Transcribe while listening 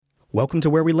Welcome to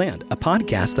Where We Land, a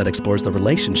podcast that explores the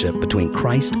relationship between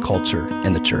Christ, culture,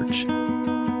 and the church.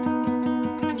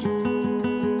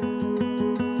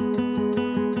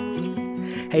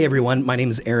 Hey everyone, my name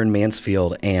is Aaron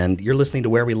Mansfield, and you're listening to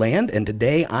Where We Land, and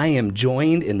today I am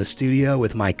joined in the studio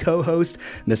with my co-host,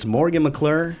 Miss Morgan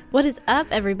McClure. What is up,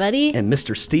 everybody? And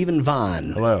Mr. Stephen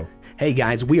Vaughn. Hello. Hey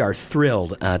guys, we are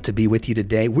thrilled to be with you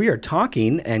today. We are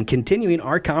talking and continuing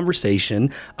our conversation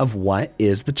of what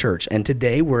is the church. And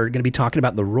today we're going to be talking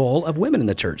about the role of women in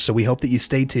the church. So we hope that you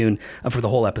stay tuned for the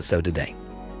whole episode today.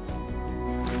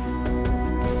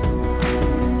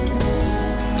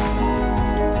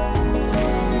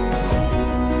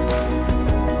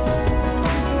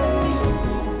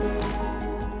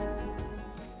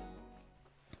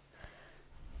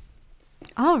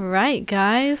 All right,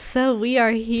 guys. So we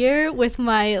are here with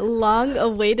my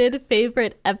long-awaited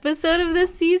favorite episode of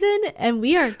this season, and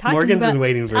we are talking Morgan's about... been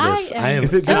waiting for this. I'm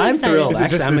excited. thrilled. Is it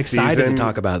Actually, just I'm this excited to season,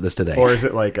 talk about this today. Or is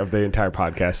it like of the entire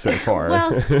podcast so far?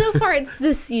 Well, so far it's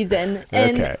this season.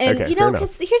 And you know,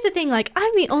 because here's the thing, like,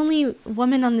 I'm the only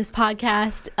woman on this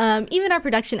podcast. Even our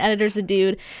production editor's a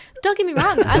dude. Don't get me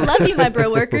wrong. I love you, my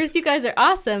bro workers. You guys are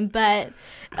awesome. But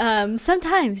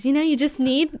sometimes, you know, you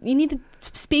need to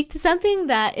speak to something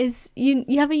that is you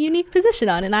have a unique position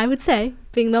on. And I would say,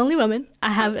 being the only woman,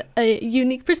 I have a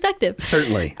unique perspective.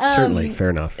 Certainly. Fair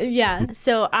enough. Yeah.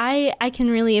 So I can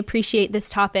really appreciate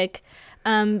this topic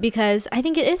because I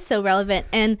think it is so relevant,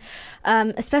 and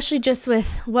especially just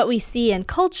with what we see in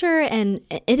culture, and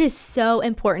it is so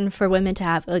important for women to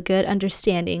have a good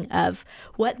understanding of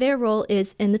what their role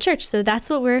is in the church. So that's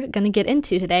what we're going to get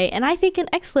into today, and I think an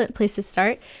excellent place to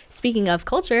start, speaking of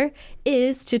culture,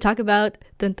 is to talk about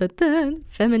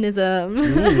feminism.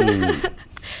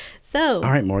 So,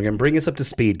 all right, Morgan, bring us up to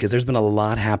speed, because there's been a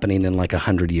lot happening in like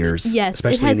 100 years, yes,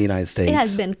 especially in the United States. It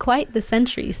has been quite the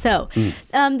century. So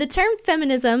the term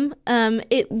feminism,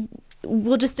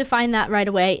 we'll just define that right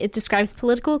away. It describes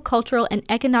political, cultural, and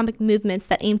economic movements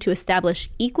that aim to establish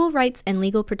equal rights and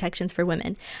legal protections for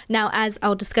women. Now, as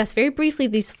I'll discuss very briefly,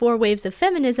 these four waves of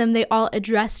feminism, they all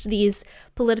addressed these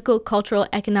political, cultural,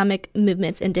 economic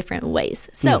movements in different ways.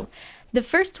 So the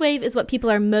first wave is what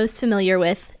people are most familiar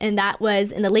with, and that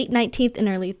was in the late 19th and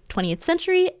early 20th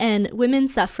century, and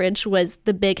women's suffrage was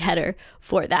the big header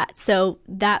for that. So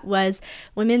that was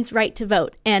women's right to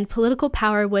vote, and political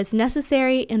power was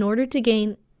necessary in order to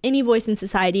gain any voice in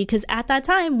society, because at that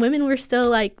time, women were still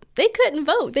like, they couldn't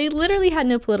vote. They literally had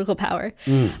no political power,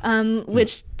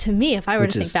 which to me, if I were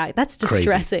to think back, that's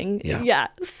distressing. Crazy. Yeah.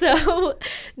 So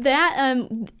that,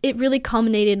 it really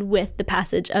culminated with the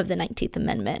passage of the 19th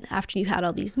Amendment after you had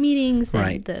all these meetings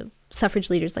and the suffrage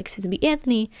leaders like Susan B.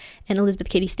 Anthony and Elizabeth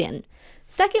Cady Stanton.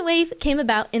 Second wave came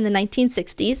about in the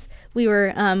 1960s. We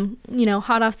were,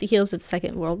 hot off the heels of the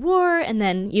Second World War, and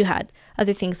then you had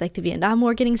other things like the Vietnam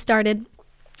War getting started.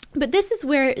 But this is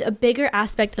where a bigger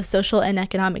aspect of social and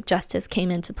economic justice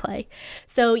came into play.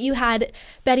 So you had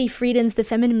Betty Friedan's The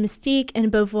Feminine Mystique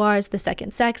and Beauvoir's The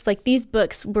Second Sex. Like, these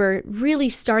books were really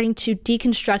starting to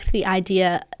deconstruct the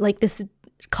idea, like this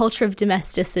culture of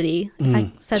domesticity, if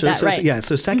I said that right. Yeah,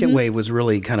 so second wave was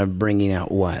really kind of bringing out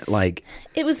what? Like,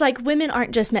 it was like women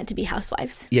aren't just meant to be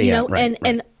housewives,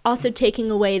 and also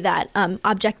taking away that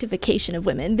objectification of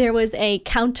women. There was a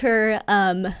counter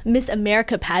Miss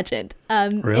America pageant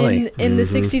in the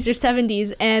 60s or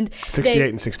 70s. And 68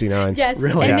 and 69. Yes,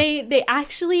 really? And they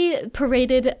actually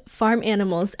paraded farm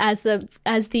animals as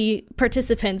the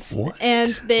participants. What? And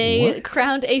they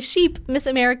crowned a sheep Miss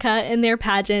America in their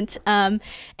pageant. And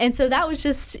so that was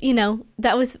just,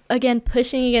 that was, again,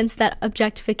 pushing against that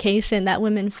objectification that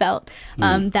women felt,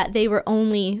 that they were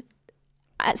only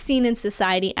seen in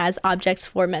society as objects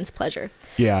for men's pleasure.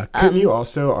 Yeah. Couldn't you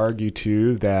also argue,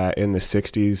 too, that in the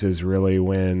 60s is really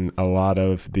when a lot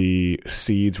of the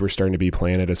seeds were starting to be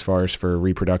planted as far as for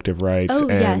reproductive rights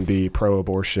the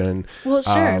pro-abortion? Well,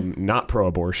 sure. Not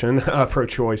pro-abortion,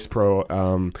 pro-choice,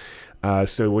 so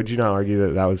would you not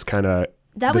argue that was kind of...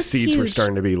 The seeds were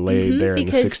starting to be laid there in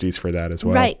the 60s for that as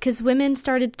well. Right, because women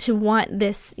started to want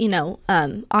this,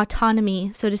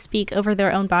 autonomy, so to speak, over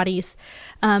their own bodies.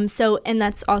 And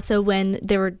that's also when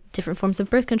there were different forms of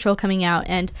birth control coming out.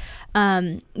 And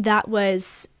that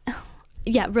was,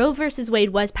 Roe versus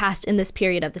Wade was passed in this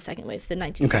period of the second wave, the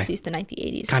 1960s to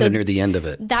 1980s. Kind of near the end of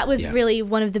it. That was really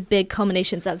one of the big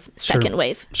culminations of second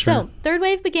wave. Sure. So third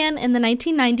wave began in the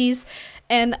 1990s,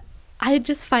 and I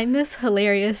just find this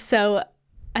hilarious. So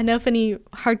I know if any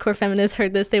hardcore feminists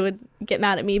heard this, they would get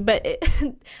mad at me, but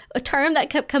a term that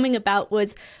kept coming about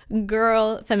was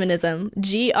girl feminism,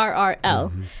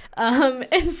 GRRL.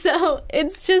 And so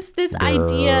it's just this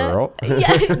idea.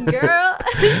 Yeah, girl.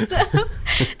 So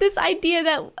this idea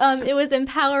that it was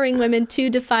empowering women to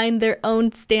define their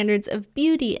own standards of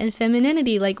beauty and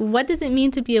femininity. Like, what does it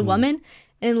mean to be a woman?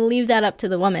 And leave that up to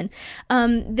the woman.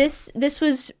 This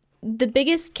was the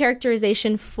biggest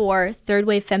characterization for third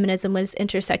wave feminism was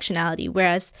intersectionality,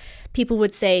 whereas people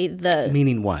would say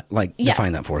meaning what? Like,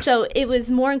 define that for us. So it was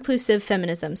more inclusive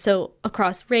feminism. So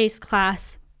across race,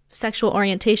 class, sexual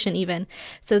orientation even.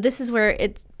 So this is where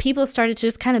people started to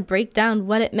just kind of break down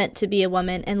what it meant to be a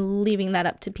woman and leaving that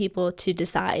up to people to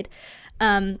decide.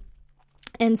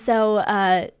 And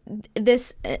so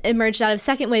this emerged out of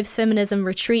second wave's feminism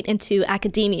retreat into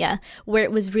academia, where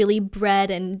it was really bred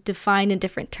and defined in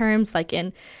different terms, like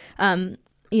in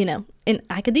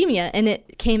academia. And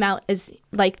it came out as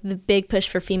like the big push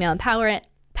for female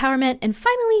empowerment. And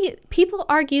finally, people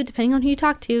argue, depending on who you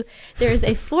talk to, there is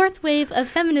a fourth wave of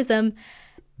feminism.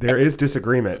 There is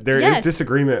disagreement. There is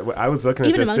disagreement. I was looking at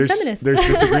Even this. among feminists. There's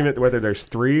disagreement whether there's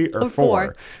 3 or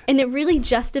 4. And it really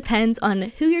just depends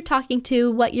on who you're talking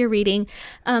to, what you're reading.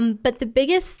 But the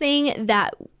biggest thing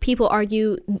that people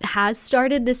argue has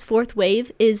started this fourth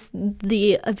wave is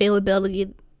the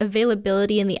availability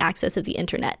and the access of the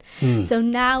internet. So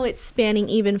now it's spanning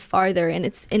even farther, and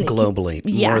it's globally,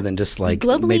 more than just like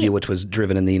globally, maybe which was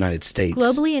driven in the United States.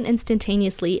 Globally and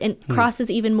instantaneously, and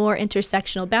crosses even more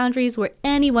intersectional boundaries where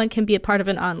anyone can be a part of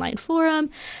an online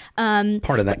forum.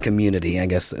 Part of that community, I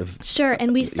guess. Sure,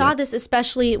 and we saw this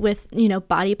especially with,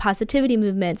 body positivity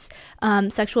movements,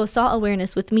 sexual assault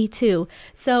awareness with Me Too.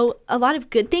 So a lot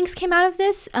of good things came out of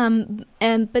this,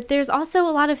 but there's also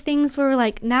a lot of things where we're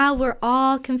like, now we're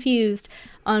all confused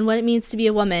on what it means to be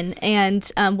a woman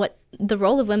and what the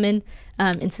role of women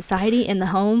in society, in the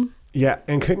home. Yeah,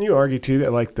 and couldn't you argue too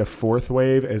that like the fourth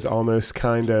wave is almost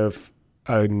kind of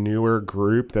a newer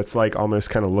group that's like almost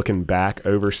kind of looking back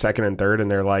over second and third,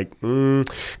 and they're like,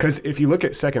 because if you look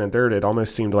at second and third, it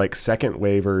almost seemed like second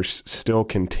wavers still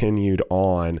continued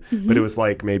on, but it was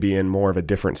like maybe in more of a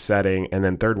different setting, and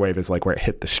then third wave is like where it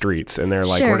hit the streets, and they're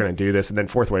like, we're going to do this, and then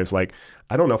fourth wave is like,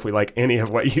 I don't know if we like any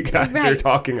of what you guys are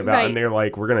talking about, and they're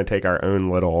like, we're going to take our own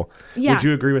little. Would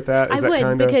you agree with that? I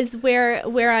would, because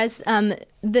whereas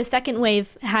the second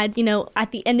wave had,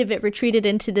 at the end of it retreated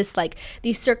into this like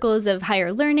these circles of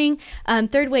higher learning.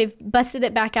 Third wave busted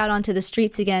it back out onto the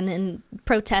streets again in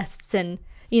protests and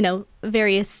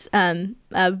various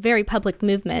very public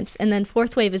movements. And then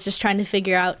fourth wave is just trying to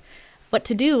figure out what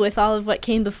to do with all of what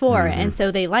came before. And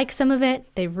so they like some of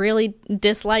it. They really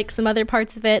dislike some other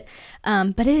parts of it.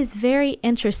 But it is very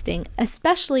interesting,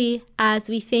 especially as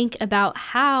we think about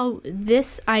how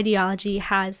this ideology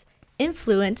has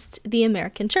influenced the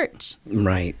American church.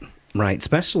 Right.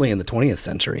 Especially in the 20th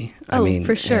century. I mean,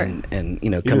 for sure. And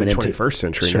coming into the 21st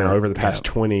century now, over the past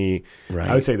 20,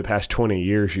 I would say the past 20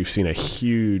 years, you've seen a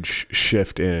huge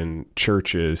shift in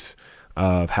churches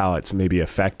of how it's maybe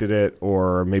affected it,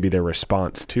 or maybe their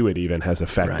response to it even has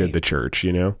affected the church,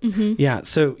 Yeah.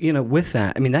 So, with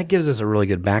that, I mean, that gives us a really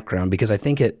good background, because I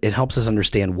think it helps us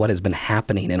understand what has been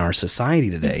happening in our society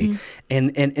today.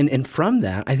 And from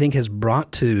that, I think has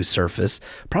brought to surface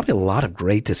probably a lot of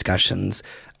great discussions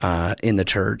in the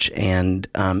church, and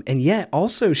yet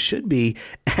also should be,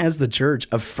 as the church,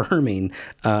 affirming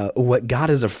what God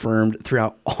has affirmed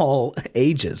throughout all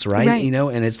ages, right?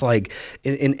 And it's like,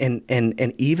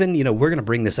 and even, we're going to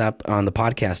bring this up on the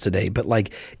podcast today, but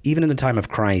like even in the time of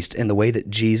Christ and the way that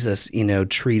Jesus,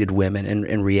 treated women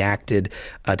and reacted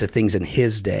to things in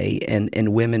his day,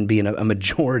 and women being a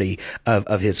majority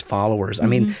of his followers. I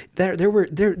mean, there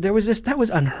was this that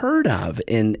was unheard of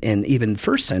in even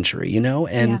first century,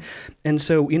 and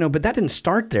so, but that didn't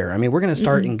start there. I mean, we're going to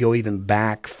start and go even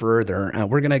back further.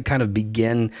 We're going to kind of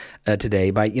begin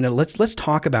today by, let's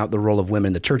talk about the role of women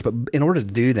in the church. But in order to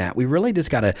do that, we really just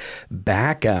got to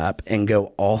back up and go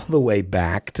all the way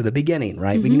back to the beginning,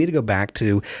 right? We need to go back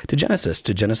to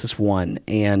Genesis 1,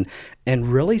 and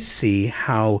really see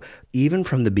how even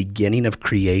from the beginning of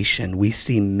creation, we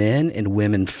see men and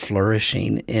women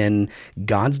flourishing in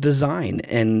God's design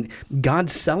and God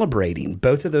celebrating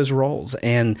both of those roles.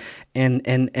 And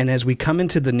as we come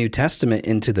into the New Testament,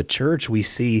 into the church, we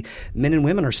see men and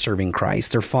women are serving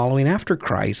Christ. They're following after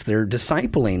Christ. They're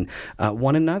discipling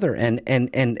one another.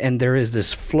 And there is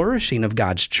this flourishing of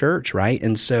God's church, right?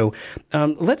 And so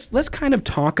let's kind of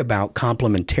talk about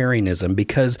complementarianism,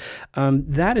 because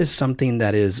that is something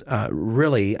that is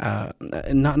really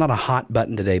not a hot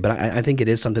button today, but I think it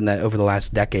is something that over the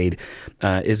last decade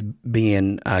is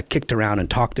being kicked around and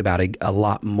talked about a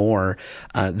lot more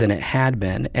than it had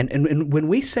been. And when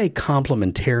we say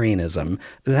complementarianism,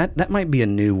 that might be a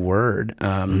new word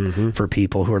for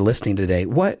people who are listening today.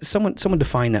 Someone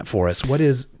define that for us. What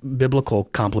is biblical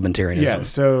complementarianism? Yeah,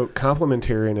 so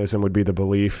complementarianism would be the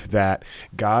belief that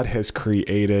God has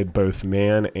created both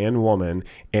man and woman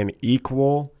in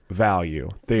equal value.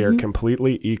 They are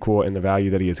completely equal in the value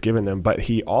that he has given them, but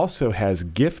he also has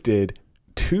gifted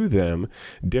to them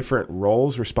different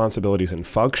roles, responsibilities, and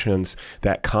functions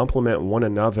that complement one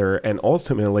another and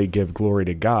ultimately give glory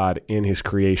to God in his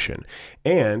creation.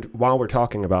 And while we're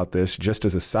talking about this, just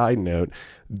as a side note,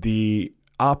 the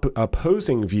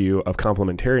opposing view of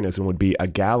complementarianism would be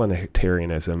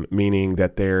egalitarianism, meaning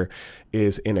that there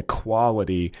is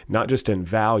inequality, not just in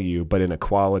value, but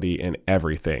inequality in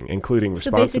everything, including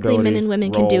responsibility. So basically, men and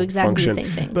women can do exactly function.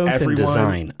 the same thing. Both in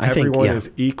design. Everyone is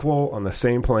equal on the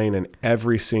same plane in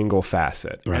every single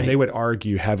facet. Right. And they would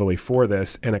argue heavily for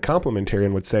this. And a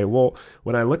complementarian would say, well,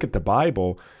 when I look at the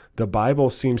Bible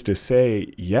seems to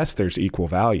say, yes, there's equal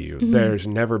value. There's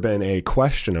never been a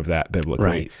question of that biblically.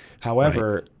 Right.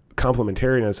 However,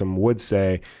 complementarianism would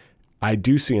say, I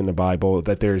do see in the Bible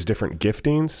that there's different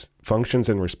giftings, functions,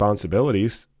 and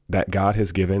responsibilities that God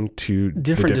has given to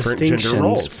different the different gender distinctions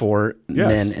roles for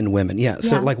men and women. Yeah.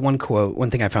 So like one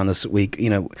thing I found this week,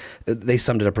 they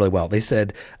summed it up really well. They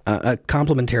said,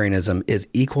 complementarianism is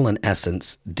equal in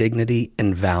essence, dignity,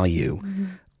 and value,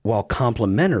 while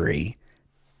complementary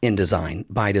in design,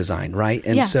 by design, right?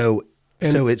 And so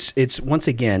it's once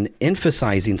again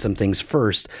emphasizing some things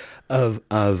first of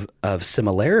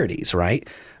similarities, right?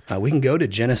 We can go to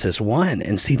Genesis 1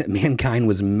 and see that mankind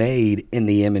was made in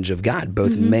the image of God,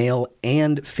 both male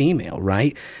and female,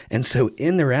 right? And so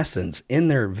in their essence, in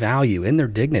their value, in their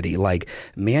dignity, like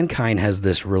mankind has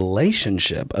this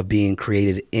relationship of being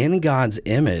created in God's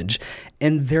image,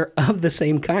 and they're of the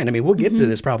same kind. I mean, we'll get to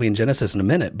this probably in Genesis in a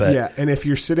minute, but yeah. And if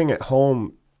you're sitting at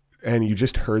home and you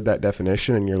just heard that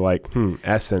definition and you're like,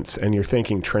 essence, and you're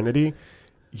thinking Trinity,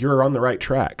 you're on the right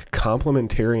track.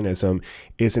 Complementarianism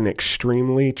is an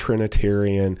extremely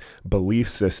Trinitarian belief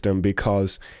system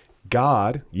because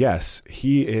God, yes,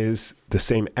 he is the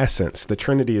same essence. The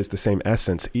Trinity is the same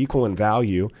essence, equal in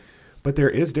value, but there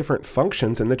is different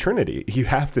functions in the Trinity. You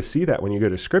have to see that when you go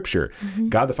to Scripture.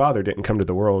 God the Father didn't come to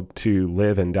the world to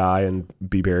live and die and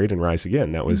be buried and rise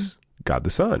again. That was God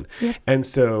the Son. Yep. And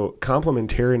so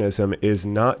complementarianism is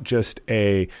not just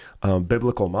a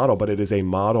biblical model, but it is a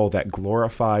model that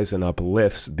glorifies and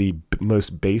uplifts the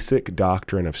most basic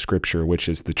doctrine of Scripture, which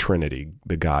is the Trinity,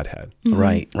 the Godhead.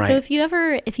 Right. So if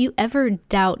you ever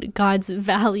doubt God's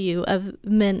value of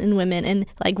men and women and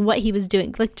like what he was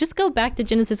doing, like just go back to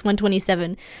Genesis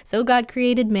 1:27. So God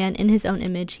created man in his own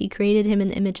image. He created him in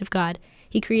the image of God.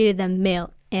 He created them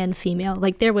male and female.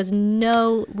 Like there was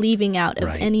no leaving out of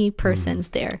any persons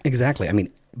there. Exactly. I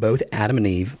mean, both Adam and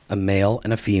Eve, a male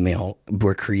and a female,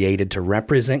 were created to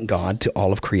represent God to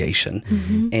all of creation.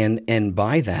 And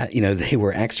by that, they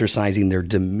were exercising their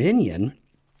dominion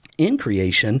in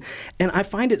creation. And I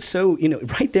find it so,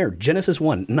 right there, Genesis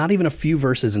 1, not even a few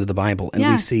verses into the Bible, and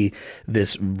we see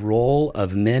this role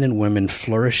of men and women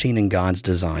flourishing in God's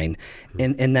design.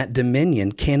 And that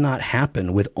dominion cannot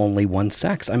happen with only one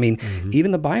sex. I mean,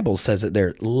 even the Bible says it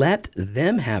there, let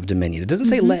them have dominion. It doesn't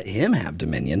say let him have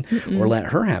dominion or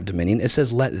let her have dominion. It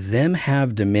says let them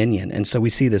have dominion. And so we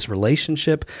see this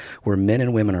relationship where men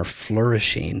and women are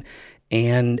flourishing.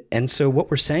 And so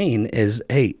what we're saying is,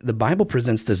 hey, the Bible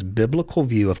presents this biblical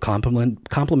view of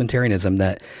complementarianism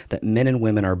that men and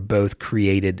women are both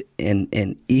created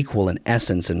in equal in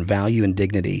essence and value and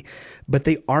dignity, but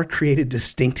they are created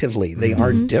distinctively. They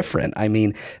are different. I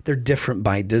mean, they're different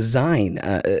by design.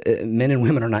 Men and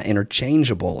women are not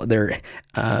interchangeable. They're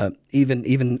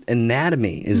even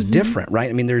anatomy is different, right?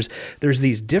 I mean, there's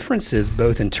these differences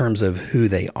both in terms of who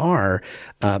they are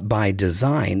by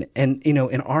design. And, in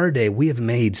our day, we have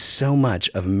made so much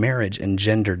of marriage and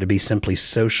gender to be simply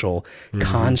social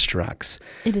constructs.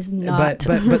 It is not.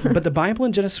 But the Bible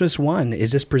in Genesis 1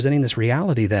 is just presenting this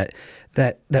reality that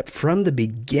from the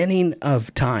beginning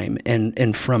of time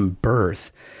and from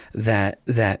birth,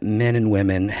 that men and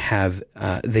women have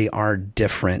they are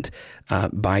different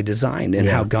by design and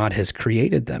how God has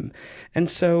created them. And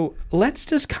so let's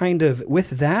just kind of,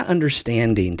 with that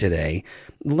understanding today,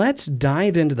 let's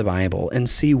dive into the Bible and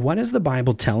see what is the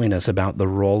Bible telling us about the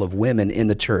role of women in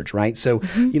the church, right? So,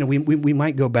 we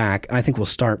might go back, and I think we'll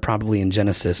start probably in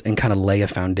Genesis and kind of lay a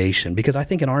foundation, because I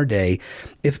think in our day,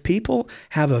 if people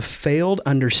have a failed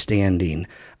understanding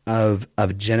of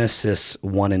Genesis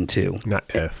 1 and 2. Not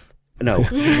if. No,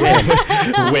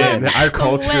 When our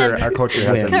culture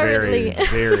has a Currently.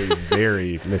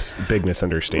 very big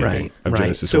misunderstanding of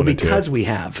Genesis so 1 and 2. because we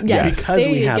have Yes. because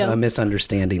There we you have go. a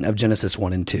misunderstanding of Genesis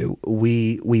 1 and 2,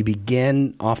 we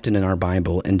begin often in our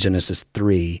Bible in Genesis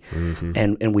 3,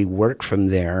 and we work from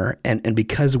there, and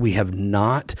because we have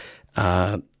not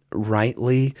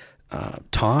rightly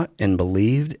taught and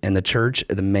believed, and the church,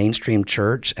 the mainstream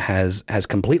church, has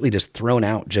completely just thrown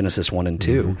out Genesis 1 and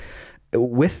 2.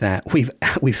 With that,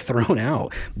 we've thrown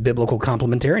out biblical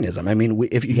complementarianism. I mean,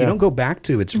 if you don't go back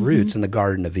to its roots in the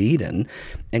Garden of Eden,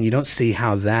 and you don't see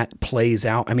how that plays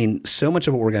out, I mean, so much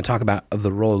of what we're going to talk about of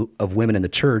the role of women in the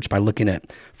church by looking at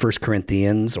 1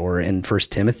 Corinthians or in 1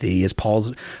 Timothy, as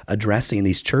Paul's addressing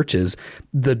these churches,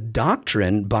 the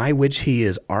doctrine by which he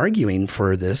is arguing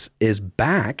for this is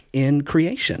back in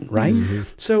creation, right?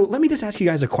 So let me just ask you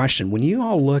guys a question. When you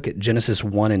all look at Genesis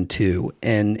 1 and 2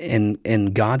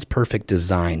 and God's perfect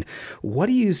design, what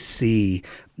do you see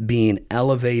being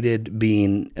elevated,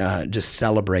 being just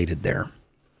celebrated there?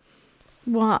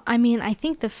 Well, I mean, I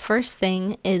think the first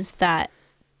thing is that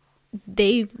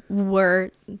they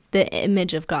were the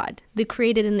image of God. They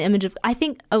created in the image of, I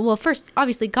think, well, first,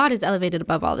 obviously, God is elevated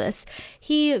above all this.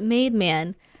 He made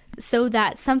man so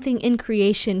that something in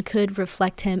creation could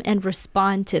reflect him and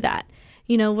respond to that.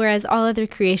 You know, whereas all other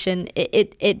creation,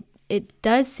 it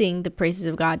does sing the praises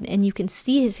of God, and you can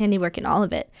see his handiwork in all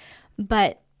of it.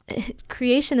 But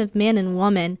creation of man and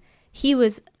woman, he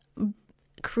was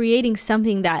creating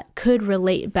something that could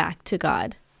relate back to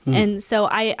God. And so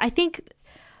I think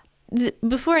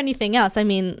before anything else, I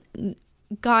mean,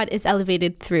 God is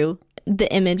elevated through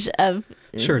the image of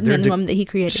men and women that he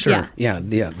created. Sure. Yeah.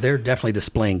 They're definitely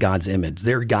displaying God's image.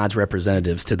 They're God's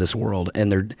representatives to this world,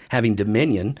 and they're having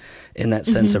dominion in that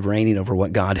sense of reigning over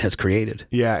what God has created.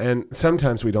 Yeah, and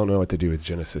sometimes we don't know what to do with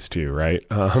Genesis 2, right?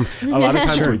 A lot of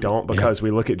times we don't, because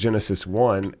we look at Genesis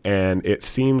 1 and it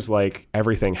seems like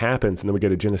everything happens, and then we go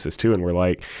to Genesis 2 and we're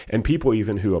like, and people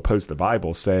even who oppose the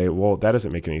Bible say, well, that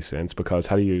doesn't make any sense, because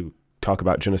how do you talk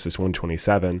about Genesis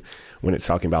 1:27 when it's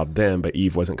talking about them, but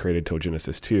Eve wasn't created till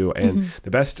Genesis 2. And the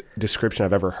best description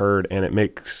I've ever heard, and it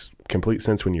makes complete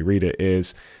sense when you read it,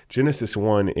 is Genesis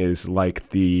 1 is like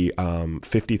the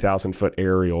 50,000 foot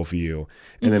aerial view.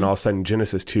 And then all of a sudden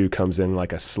Genesis 2 comes in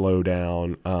like a slow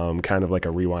down, kind of like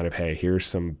a rewind of, hey, here's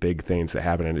some big things that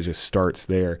happen. And it just starts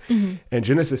there. And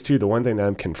Genesis 2, the one thing that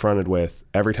I'm confronted with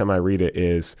every time I read it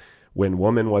is, when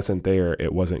woman wasn't there,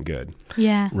 it wasn't good.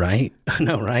 Yeah. Right?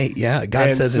 No, right? Yeah. God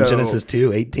And says in so- Genesis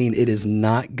 2:18, it is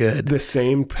not good. The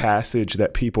same passage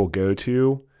that people go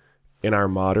to in our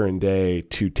modern day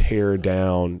to tear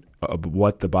down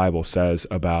what the Bible says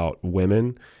about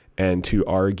women, and to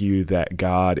argue that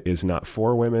God is not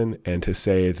for women, and to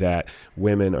say that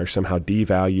women are somehow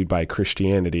devalued by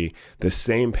Christianity, the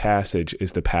same passage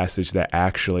is the passage that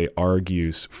actually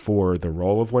argues for the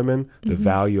role of women, the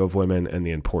value of women, and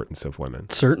the importance of women.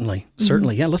 Certainly.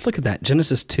 Yeah, let's look at that.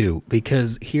 Genesis 2,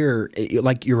 because here,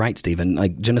 like you're right, Stephen,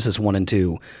 like Genesis 1 and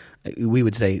 2, we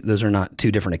would say those are not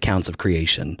two different accounts of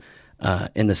creation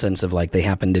in the sense of like they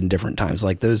happened in different times.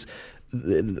 Like those...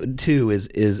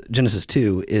 Genesis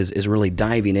 2 is really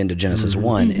diving into Genesis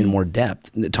 1 in more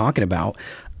depth, talking about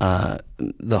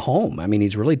the home. I mean,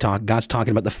 he's really God's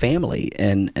talking about the family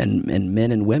and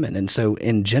men and women. And so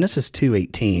in Genesis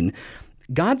 2:18,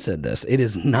 God said this, it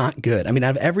is not good. I mean,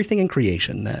 out of everything in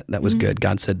creation that was good,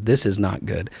 God said, this is not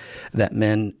good, that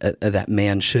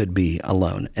man should be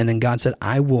alone. And then God said,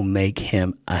 I will make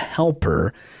him a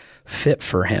helper fit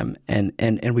for him. And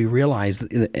we realize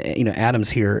that, you know, Adam's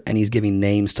here and he's giving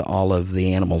names to all of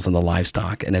the animals and the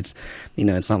livestock. And it's, you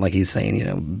know, it's not like he's saying, you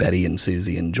know, Betty and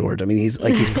Susie and George. I mean, he's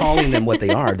calling them what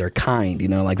they are. They're kind, you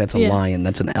know, like that's a lion,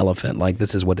 that's an elephant, like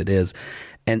this is what it is.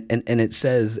 And it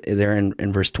says there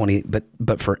in verse 20,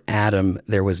 but for Adam,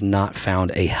 there was not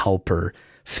found a helper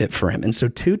fit for him. And so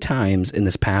 2 times in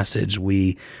this passage,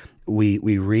 we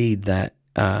read that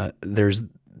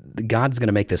God's going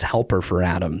to make this helper for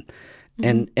Adam.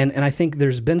 And I think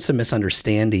there's been some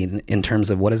misunderstanding in terms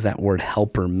of what does that word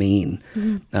helper mean.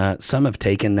 Some have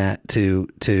taken that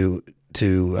to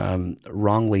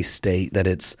wrongly state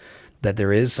that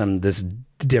there is this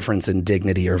difference in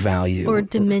dignity or value Or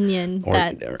dominion,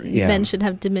 men should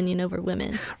have dominion over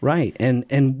women. Right.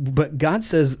 But God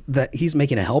says that he's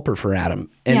making a helper for Adam.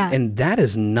 And that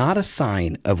is not a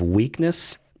sign of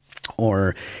weakness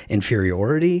or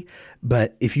inferiority.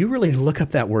 But if you really look up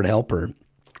that word helper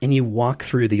and you walk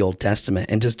through the Old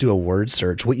Testament and just do a word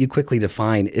search, what you quickly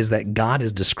define is that God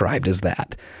is described as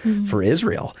that for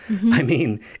Israel. I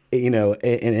mean, you know,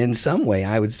 in some way,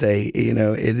 I would say, you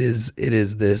know, it is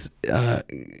this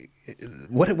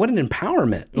what an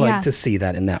empowerment, to see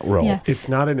that in that role. Yeah. It's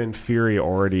not an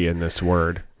inferiority in this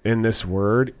word. In this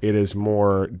word, it is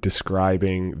more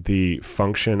describing the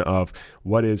function of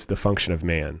what is the function of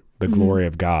man, the glory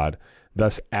of God.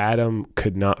 Thus, Adam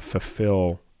could not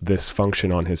fulfill this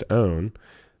function on his own.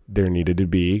 There needed to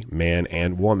be man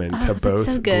and woman to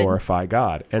both glorify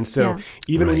God. And so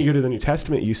even when you go to the New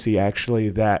Testament, you see actually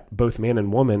that both man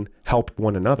and woman help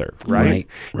one another, right?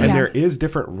 And there is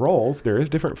different roles, there is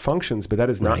different functions, but that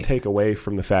does not take away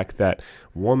from the fact that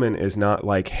woman is not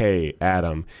like, hey,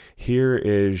 Adam, here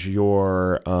is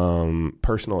your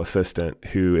personal assistant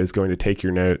who is going to take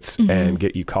your notes and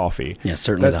get you coffee. Yeah,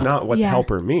 certainly That's not what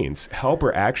helper means.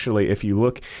 Helper actually, if you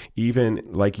look even,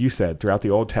 like you said, throughout the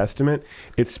Old Testament,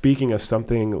 it's speaking of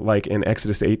something like in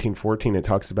Exodus 18:14, it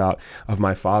talks about, of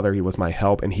my father, he was my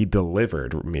help and he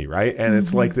delivered me, right? And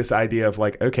it's like this idea of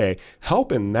like, okay,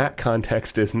 help in that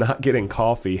context is not getting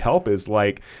coffee. Help is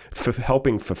like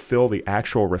helping fulfill the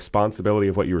actual responsibility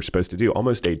of what you were supposed to do.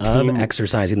 Almost a team. Of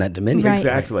exercising that dominion. Right.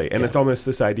 Exactly. And it's almost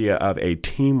this idea of a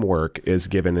teamwork is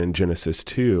given in Genesis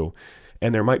 2.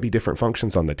 And there might be different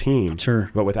functions on the team.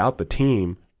 Sure. But without the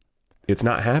team, it's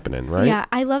not happening, right? Yeah,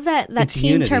 I love that It's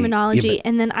team unity. terminology. Yeah, but-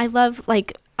 And then I love,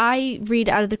 I read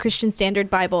out of the Christian Standard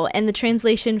Bible, and the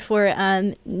translation for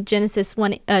Genesis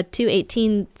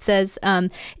 2:18 says,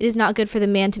 "It is not good for the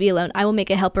man to be alone. I will make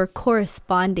a helper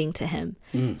corresponding to him."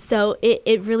 So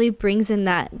it really brings in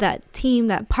that team,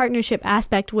 that partnership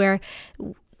aspect where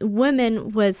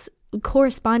women was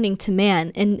corresponding to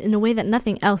man in a way that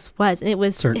nothing else was, and it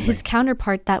was his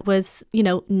counterpart that was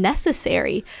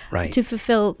necessary to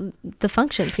fulfill the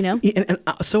functions. And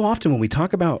so often when we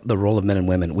talk about the role of men and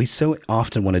women, we so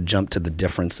often want to jump to the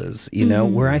differences,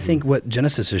 where I think what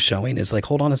Genesis is showing is like,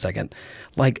 hold on a second,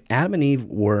 like Adam and Eve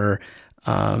were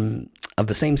of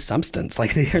the same substance,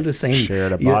 like they're the same,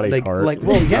 shared a body part, and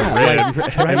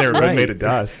they were both made of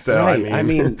dust. So I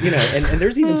mean, and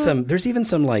there's even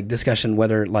some like discussion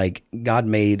whether like God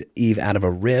made Eve out of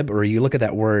a rib, or you look at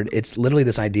that word, it's literally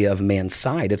this idea of man's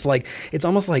side. It's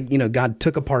almost like God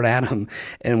took apart Adam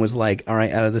and was like, all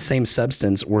right, out of the same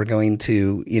substance, we're going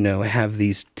to have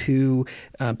these two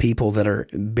people that are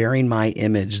bearing my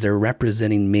image. They're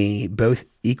representing me both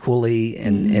equally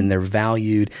and they're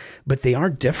valued, but they are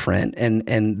different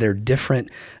and they're different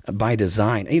by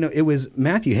design. It was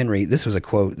Matthew Henry. This was a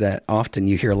quote that often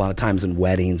you hear a lot of times in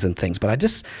weddings and things, but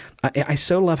I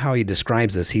so love how he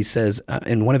describes this. He says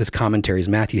in one of his commentaries,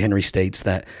 Matthew Henry states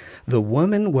that the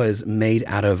woman was made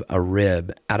out of a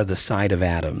rib, out of the side of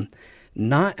Adam,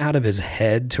 not out of his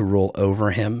head to rule over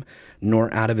him,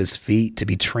 nor out of his feet to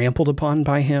be trampled upon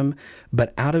by him,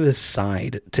 but out of his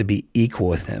side to be equal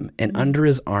with him, and under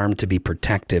his arm to be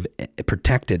protected,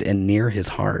 and near his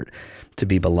heart to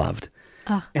be beloved.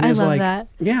 Oh, and I it's love like, that.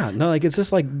 Yeah, no, like it's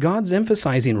just like God's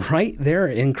emphasizing right there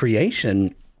in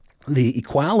creation the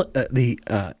equality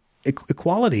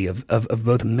of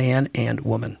both man and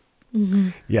woman. Mm-hmm.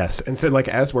 Yes. And so like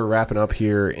as we're wrapping up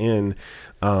here in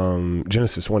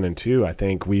Genesis 1 and 2, I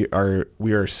think we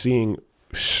are seeing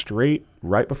straight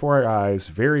right before our eyes,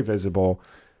 very visible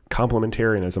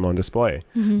complementarianism on display.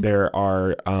 There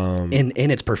are in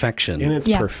its perfection,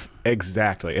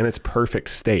 exactly in its perfect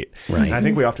state. Right. And I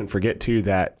think we often forget too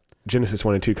that Genesis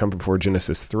 1 and 2 come before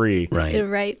Genesis 3.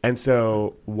 Right. And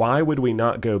so why would we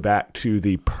not go back to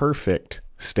the perfect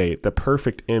state, the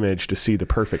perfect image, to see the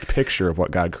perfect picture of what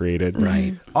God created?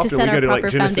 Right. Often we go to like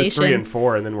Genesis 3 and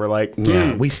 4 and then we're like,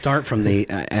 we start from the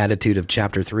attitude of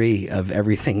chapter 3 of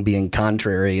everything being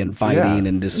contrary and fighting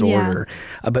and disorder.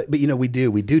 But we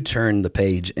do turn the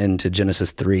page into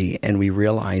Genesis 3 and we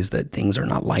realize that things are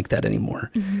not like that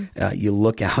anymore. You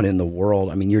look out in the world,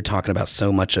 I mean, you're talking about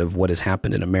so much of what has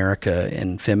happened in America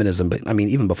and feminism, but I mean,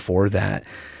 even before that,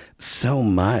 so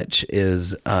much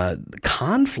is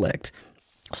conflict.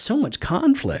 So much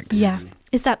conflict. Yeah.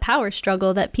 It's that power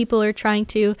struggle that people are trying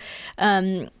to,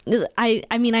 I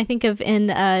think of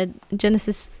in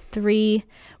Genesis 3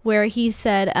 where he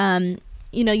said,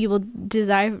 you will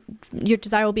your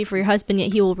desire will be for your husband,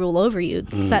 yet he will rule over you.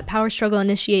 It's that power struggle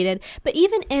initiated. But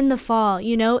even in the fall,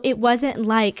 it wasn't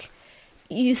like,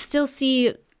 you still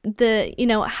see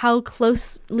how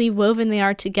closely woven they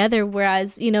are together.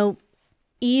 Whereas,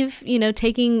 Eve,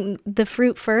 taking the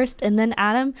fruit first and then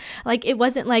Adam, like it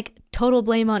wasn't like total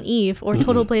blame on Eve or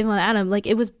total blame on Adam. Like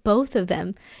it was both of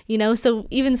them, so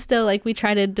even still, like we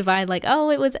try to divide like, oh,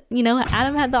 it was,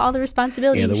 Adam had all the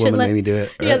responsibility. Yeah, the woman made me do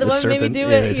it. Yeah, the woman made me do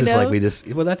it. It's just like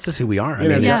that's just who we are. I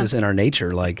mean, it's just in our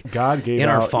nature, like God gave in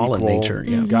out our fallen nature.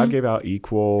 Yeah. God gave out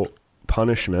equal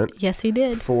punishment. Yes, he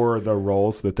did. For the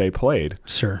roles that they played.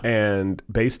 Sure. And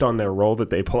based on their role that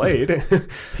they played,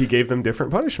 he gave them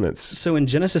different punishments. So in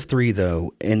Genesis 3,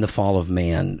 though, in the fall of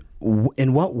man,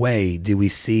 in what way do we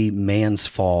see man's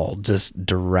fall just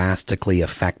drastically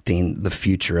affecting the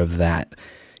future of that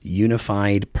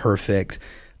unified, perfect,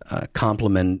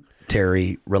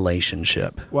 complementary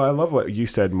relationship? Well, I love what you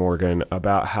said, Morgan,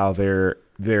 about how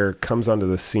there comes onto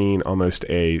the scene almost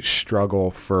a struggle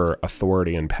for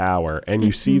authority and power. And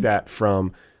you see that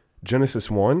from Genesis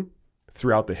 1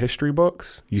 throughout the history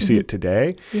books. You see it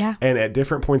today. Yeah. And at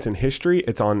different points in history,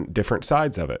 it's on different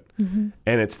sides of it. And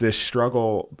it's this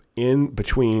struggle in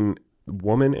between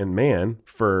woman and man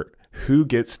for who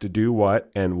gets to do what,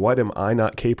 and what am I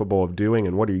not capable of doing,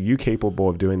 and what are you capable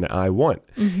of doing that I want.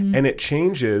 And it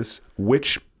changes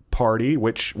which party,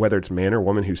 whether it's man or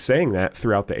woman who's saying that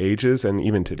throughout the ages and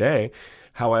even today.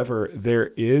 However, there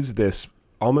is this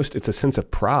almost, it's a sense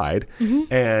of pride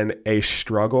and a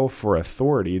struggle for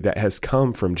authority that has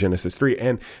come from Genesis 3.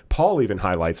 And Paul even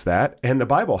highlights that, and the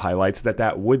Bible highlights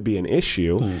that would be an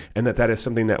issue and that is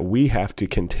something that we have to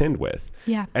contend with.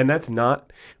 Yeah. And that's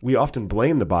not, we often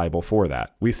blame the Bible for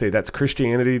that. We say that's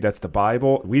Christianity, that's the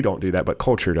Bible. We don't do that, but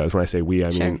culture does. When I say we,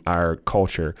 I mean our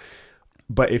culture.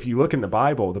 But if you look in the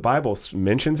Bible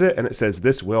mentions it and it says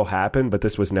this will happen, but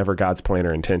this was never God's plan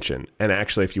or intention. And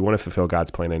actually, if you want to fulfill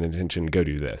God's plan and intention, go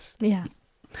do this. Yeah.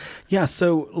 Yeah,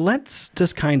 so let's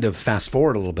just kind of fast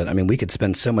forward a little bit. I mean, we could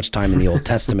spend so much time in the Old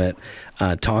Testament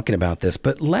talking about this,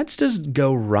 but let's just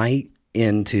go right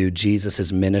into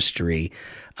Jesus's ministry,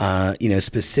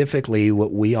 specifically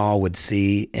what we all would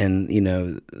see in,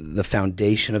 the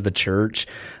foundation of the church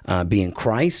being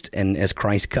Christ, and as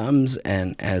Christ comes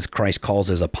and as Christ calls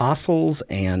his apostles,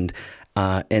 and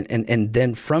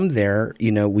then from there,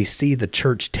 we see the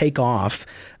church take off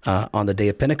on the day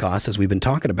of Pentecost, as we've been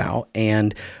talking about,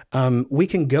 and we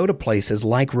can go to places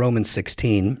like Romans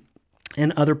 16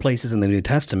 and other places in the New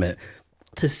Testament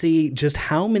to see just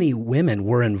how many women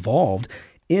were involved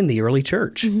in the early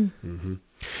church.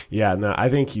 Yeah, no, I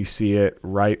think you see it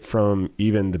right from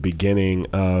even the beginning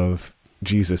of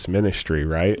Jesus' ministry,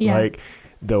 right? Yeah. Like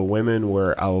the women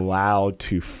were allowed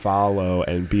to follow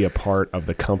and be a part of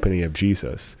the company of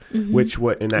Jesus, which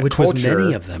was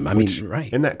many of them.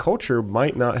 Right. In that culture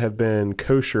might not have been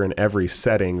kosher in every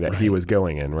setting that he was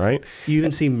going in, right? You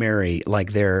even see Mary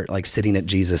sitting at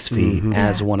Jesus' feet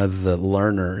as one of the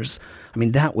learners. I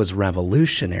mean, that was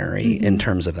revolutionary in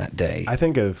terms of that day. I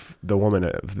think of the woman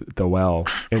of the well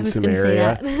in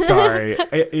Samaria. Sorry.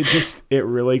 It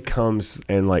really comes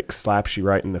and slaps you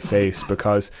right in the face,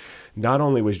 because not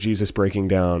only was Jesus breaking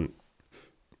down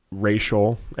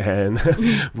racial and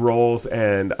roles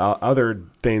and other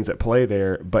things that play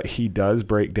there, but he does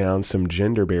break down some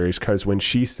gender barriers, because when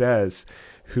she says,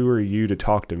 "Who are you to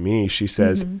talk to me?" she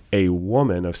says, "A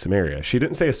woman of Samaria." She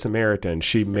didn't say a Samaritan.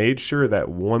 She made sure that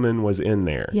woman was in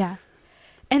there. Yeah.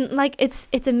 And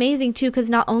it's amazing too, because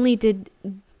not only did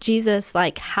Jesus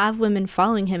have women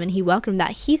following him and he welcomed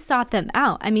that, he sought them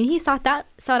out. I mean, he sought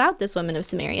out this woman of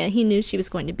Samaria. He knew she was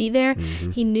going to be there.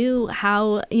 He knew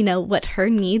how, what her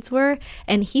needs were,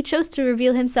 and he chose to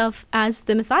reveal himself as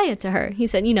the Messiah to her. He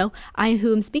said, "I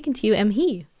who am speaking to you am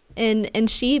he." And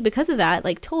she, because of that,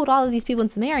 told all of these people in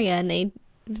Samaria, and they,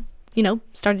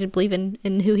 started to believe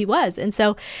in who he was. And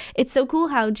so it's so cool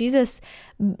how Jesus,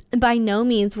 by no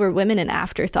means were women an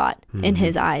afterthought in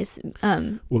his eyes.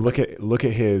 Well, look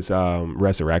at his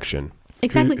resurrection.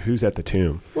 Exactly. Who's at the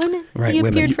tomb? Women. Right, He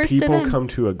women. appeared first to People them. come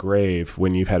to a grave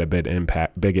when you've had a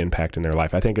big impact in their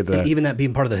life. I think of And even that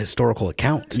being part of the historical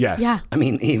account. yes. Yeah.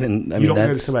 You don't go to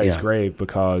that's somebody's grave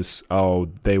because,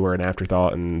 they were an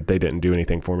afterthought and they didn't do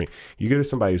anything for me. You go to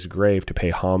somebody's grave to pay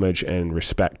homage and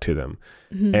respect to them.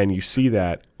 And you see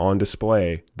that on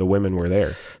display. The women were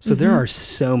there. So there are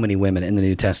so many women in the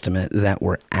New Testament that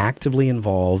were actively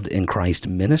involved in Christ's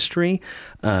ministry.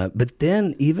 But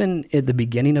then even at the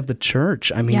beginning of the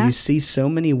church, you see so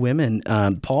many women.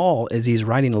 Paul, as he's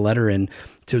writing a letter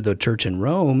to the church in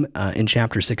Rome in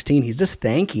chapter 16, he's just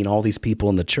thanking all these people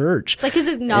in the church. It's like his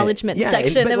acknowledgement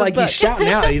section but of a book. He's shouting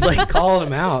out. He's calling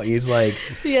them out. He's way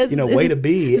to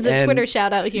be. This is a Twitter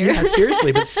shout out here. Yeah,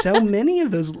 seriously. But so many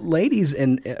of those ladies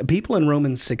and people in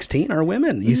Romans 16 are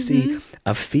women. You see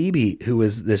Phoebe, who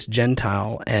is this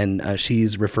Gentile, and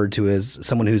she's referred to as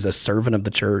someone who's a servant of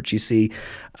the church. You see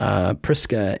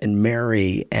Prisca and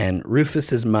Mary and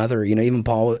Rufus's mother. Even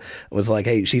Paul was like,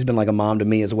 "Hey, she's been like a mom to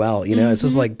me as well." It's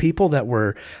was like people that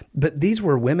were, but these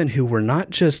were women who were not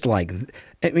just like,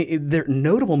 I mean, they're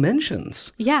notable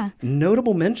mentions. Yeah.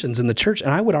 Notable mentions in the church.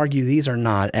 And I would argue these are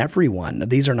not everyone.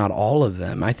 These are not all of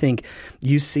them. I think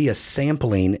you see a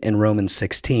sampling in Romans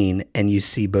 16, and you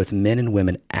see both men and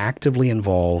women actively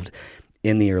involved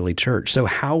in the early church. So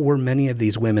how were many of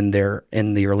these women there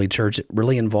in the early church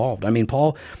really involved? I mean,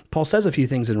 Paul says a few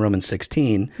things in Romans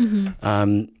 16.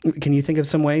 Can you think of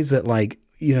some ways that, like,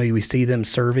 you know, we see them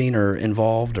serving or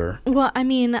involved or? Well, I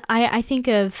mean, I think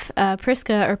of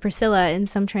Prisca or Priscilla in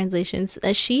some translations.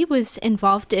 She was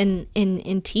involved in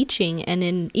teaching and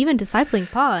in even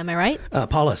discipling Paul. Am I right?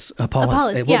 Apollos.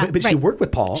 Yeah, but she worked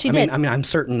with Paul. She did. I mean, I'm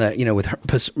certain that, you know, with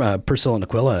her, Priscilla and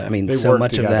Aquila, I mean, They so worked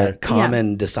much together. of that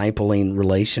common discipling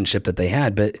relationship that they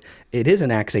had. But it is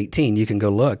in Acts 18. You can go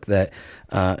look that,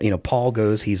 you know, Paul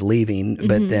goes, he's leaving,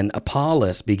 but then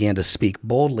Apollos began to speak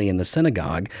boldly in the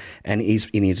synagogue, and he's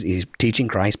teaching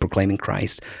Christ, proclaiming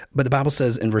Christ. But the Bible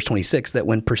says in verse 26 that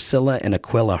when Priscilla and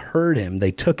Aquila heard him,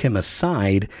 they took him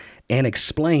aside and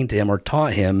explained to him or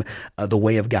taught him the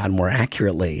way of God more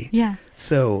accurately. Yeah.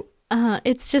 So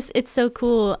it's so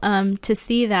cool to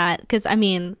see that, because I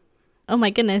mean, oh my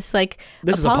goodness, like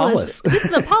this is Apollos. This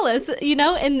is Apollos, you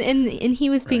know, and he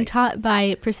was being taught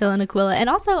by Priscilla and Aquila. And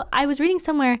also I was reading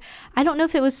somewhere, I don't know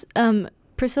if it was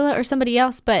Priscilla or somebody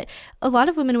else, but a lot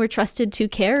of women were trusted to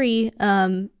carry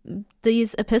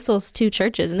these epistles to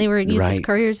churches, and they were used as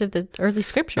couriers of the early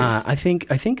scriptures. I think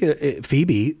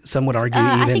Phoebe. Some would argue even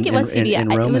I think it was Phoebe. in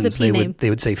Romans it was a P name. They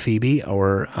would say Phoebe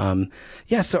or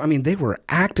So I mean, they were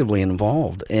actively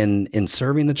involved in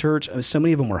serving the church. So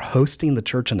many of them were hosting the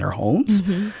church in their homes.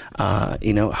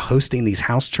 You know, hosting these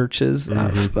house churches,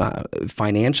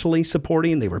 financially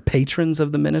supporting. They were patrons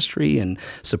of the ministry and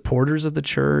supporters of the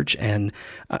church. And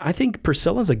I think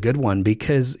Priscilla's a good one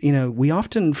because, you know, we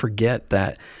often forget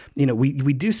that, you know,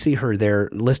 we do see her there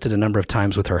listed a number of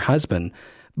times with her husband,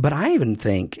 but I even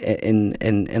think,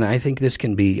 and I think this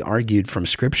can be argued from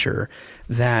Scripture,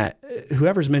 that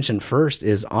whoever's mentioned first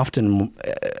is often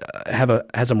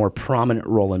has a more prominent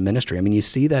role in ministry. I mean, you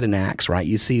see that in Acts, right?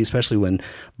 You see, especially when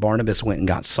Barnabas went and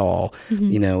got Saul,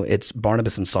 you know, it's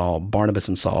Barnabas and Saul,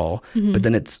 but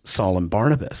then it's Saul and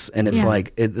Barnabas. And it's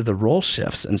like the role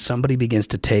shifts and somebody begins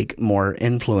to take more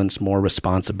influence, more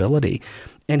responsibility.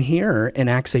 And here in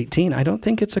Acts 18, I don't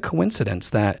think it's a coincidence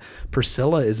that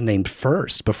Priscilla is named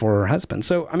first before her husband.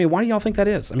 So, I mean, why do y'all think that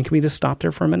is? I mean, can we just stop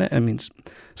there for a minute? I mean,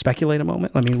 speculate a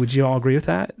moment. I mean, would you all agree with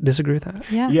that? Disagree with that?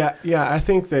 Yeah. I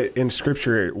think that in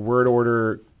Scripture, word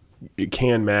order, it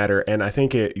can matter, and I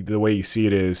think the way you see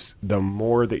it is the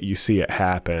more that you see it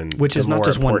happen, which is not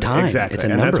just one time. Exactly, it's a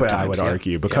and number that's what of times, I would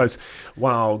argue. Because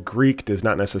while Greek does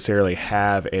not necessarily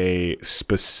have a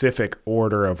specific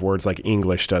order of words like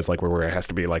English does, like where it has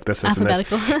to be like this and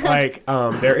this, like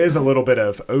there is a little bit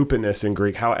of openness in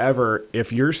Greek. However,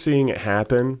 if you're seeing it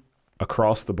happen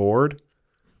across the board,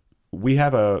 we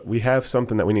have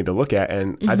something that we need to look at,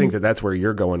 and I think that that's where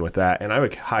you're going with that, and I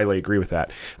would highly agree with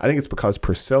that. I think it's because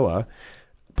Priscilla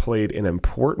played an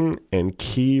important and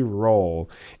key role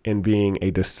in being a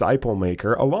disciple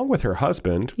maker along with her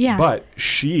husband, but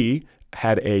she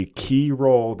had a key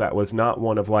role that was not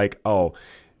one of like, oh,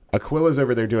 Aquila's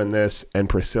over there doing this, and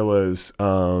Priscilla's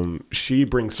she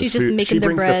brings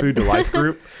the food to Life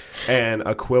Group, and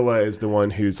Aquila is the one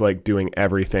who's like doing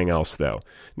everything else though.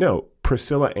 No,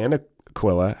 Priscilla and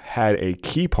Aquila had a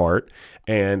key part,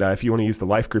 and if you want to use the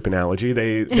Life Group analogy,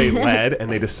 they led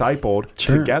and they discipled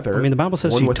together. I mean, the Bible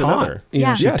says she taught.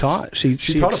 She taught. She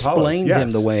explained him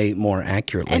the way more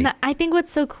accurately. And I think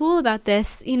what's so cool about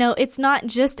this, you know, it's not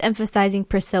just emphasizing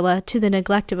Priscilla to the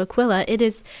neglect of Aquila. It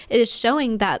is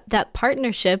showing that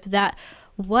partnership that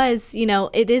was, you know,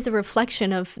 it is a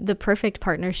reflection of the perfect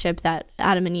partnership that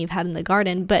Adam and Eve had in the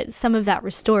garden, but some of that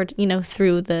restored, you know,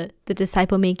 through the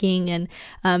disciple making and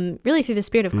really through the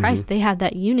Spirit of Christ, they had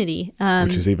that unity.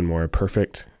 Which is even more a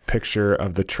perfect picture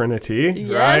of the Trinity,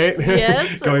 right?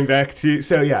 Yes. Going back to,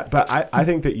 but I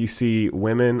think that you see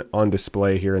women on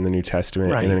display here in the New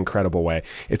Testament in an incredible way.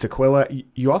 It's Aquila.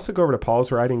 You also go over to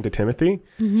Paul's writing to Timothy.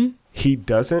 He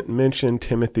doesn't mention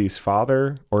Timothy's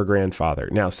father or grandfather.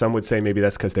 Now, some would say maybe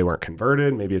that's because they weren't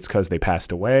converted. Maybe it's because they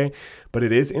passed away. But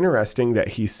it is interesting that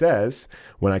he says,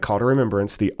 when I call to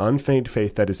remembrance the unfeigned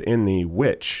faith that is in thee,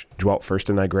 which dwelt first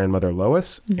in thy grandmother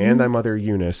Lois and thy mother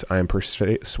Eunice, I am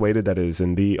persuaded that it is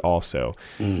in thee also.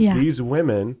 These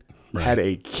women had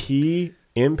a key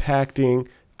impacting,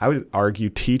 I would argue,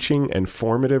 teaching and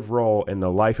formative role in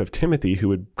the life of Timothy, who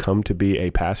would come to be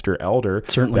a pastor elder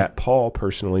that Paul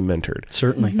personally mentored.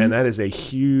 Certainly. And that is a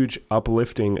huge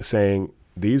uplifting saying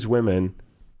these women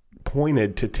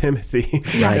pointed to Timothy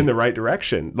Right. in the right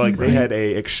direction. Like they had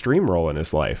a extreme role in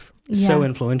his life. So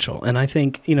influential. And I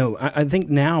think, I think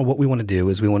now what we want to do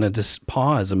is we want to just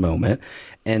pause a moment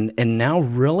and now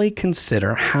really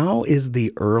consider, how is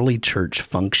the early church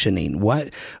functioning?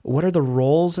 What are the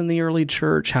roles in the early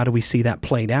church? How do we see that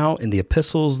played out in the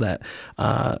epistles that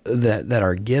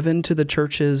are given to the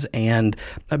churches? And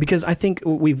because I think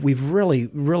we've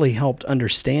really helped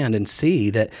understand and see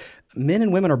that men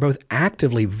and women are both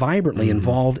actively, vibrantly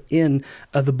involved in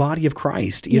the body of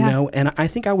Christ, you know? And I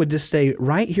think I would just say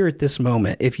right here at this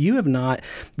moment, if you have not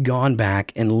gone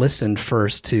back and listened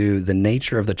first to the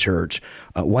nature of the church,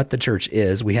 what the church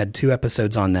is, we had 2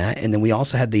 episodes on that. And then we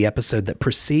also had the episode that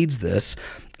precedes this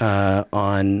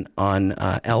on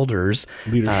elders.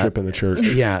 Leadership in the church.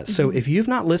 Yeah. So if you've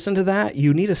not listened to that,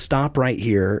 you need to stop right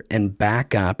here and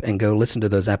back up and go listen to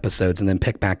those episodes and then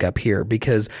pick back up here,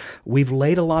 because we've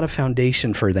laid a lot of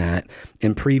foundation for that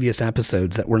in previous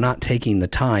episodes that we're not taking the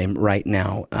time right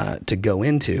now to go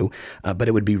into, but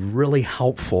it would be really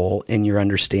helpful in your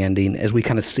understanding as we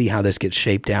kind of see how this gets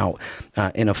shaped out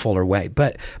in a fuller way.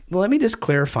 But let me just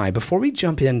clarify before we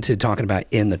jump into talking about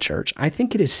in the church. I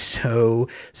think it is so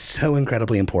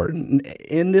incredibly important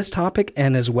in this topic,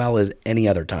 and as well as any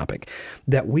other topic,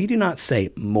 that we do not say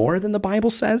more than the Bible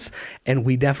says, and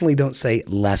we definitely don't say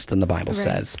less than the Bible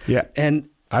says. Yeah. And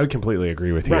I would completely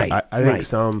agree with you. Right, I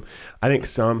think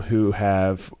some who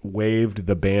have waved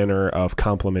the banner of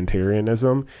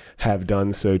complementarianism have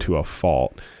done so to a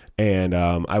fault. And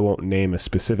I won't name a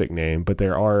specific name, but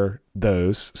there are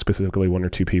those, specifically 1 or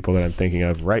 2 people that I'm thinking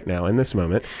of right now in this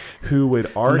moment, who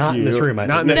would argue... Not in this room.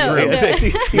 Not in this room.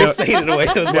 You're saying it in a way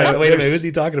that was like, wait a minute, who's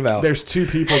he talking about? There's 2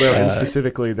 people there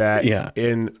specifically that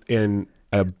in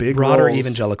a big broader roles,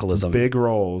 evangelicalism, big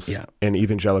roles in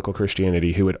evangelical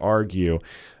Christianity, who would argue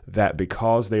that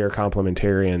because they are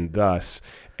complementarian, thus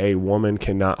a woman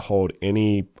cannot hold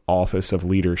any office of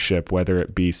leadership, whether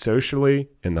it be socially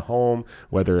in the home,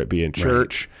 whether it be in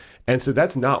church. Right. And so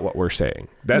that's not what we're saying.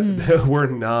 That we're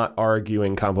not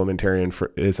arguing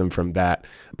complementarianism from that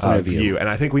view. And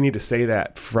I think we need to say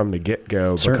that from the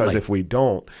get-go, because if we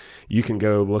don't, you can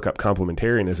go look up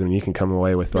complementarianism and you can come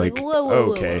away with like,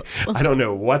 whoa. I don't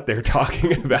know what they're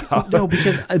talking about. No,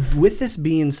 because with this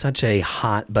being such a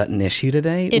hot button issue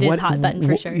today, it is hot button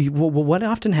for sure. What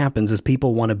often happens is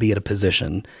people want to be at a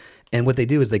position, and what they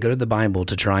do is they go to the Bible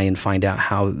to try and find out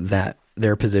how that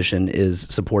their position is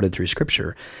supported through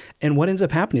Scripture. And what ends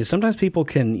up happening is sometimes people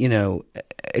can,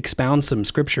 expound some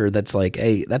Scripture that's like,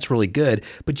 hey, that's really good,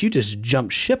 but you just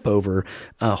jump ship over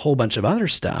a whole bunch of other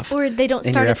stuff. Or they don't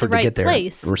start at the right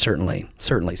place. Certainly.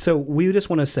 So we just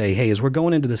want to say, hey, as we're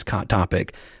going into this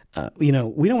topic, we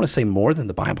don't want to say more than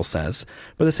the Bible says,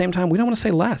 but at the same time, we don't want to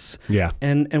say less. Yeah.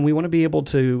 And we want to be able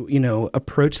to,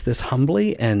 approach this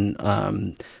humbly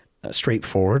and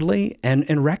straightforwardly,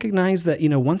 and recognize that,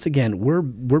 once again, we're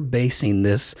basing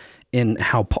this in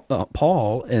how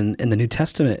Paul in the New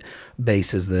Testament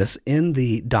bases this in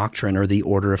the doctrine or the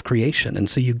order of creation. And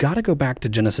so you got to go back to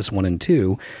Genesis 1 and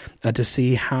 2 to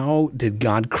see how did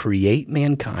God create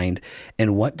mankind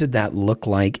and what did that look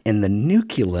like in the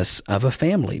nucleus of a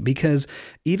family. Because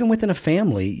even within a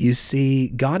family, you see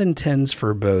God intends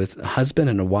for both a husband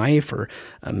and a wife, or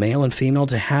a male and female,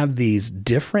 to have these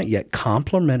different yet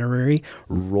complementary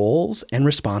roles and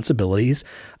responsibilities.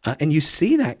 And you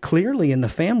see that clearly in the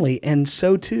family, and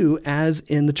so too as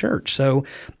in the church. So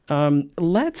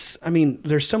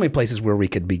there's so many places where we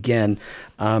could begin.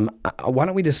 Why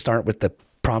don't we just start with the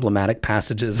problematic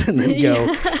passages and then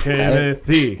go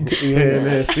Timothy.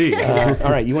 All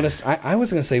right, you want to? I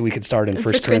was going to say we could start in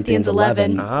 1 Corinthians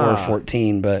 11 or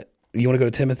 14, but you want to go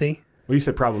to Timothy? Well, you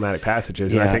said problematic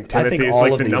passages, yeah, and I think Timothy is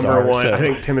like the number one. I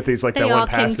think Timothy's like that one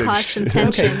passage. They all can cause some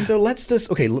tension. Okay, so let's just,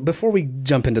 before we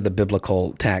jump into the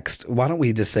biblical text, why don't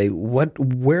we just say,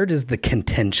 where does the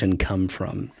contention come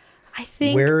from? I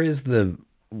think... Where is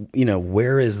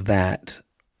that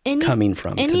coming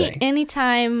from today?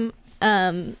 Anytime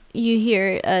you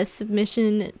hear a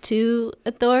submission to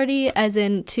authority, as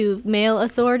in to male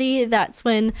authority, that's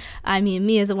when,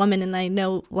 me as a woman, and I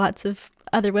know lots of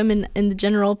other women in the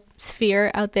general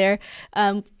sphere out there,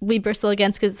 we bristle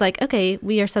against, because it's like, okay,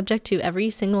 we are subject to every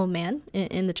single man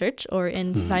in the church or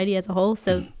in society as a whole.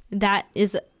 So that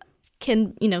is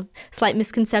slight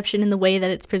misconception in the way that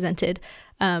it's presented.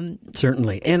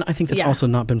 Certainly. And I think that's also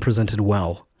not been presented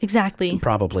well. Exactly.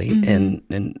 Probably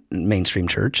in mainstream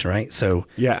church, right? So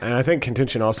yeah, and I think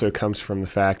contention also comes from the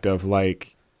fact of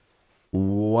like,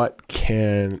 what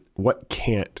can't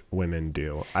women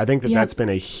do? I think that's been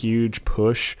a huge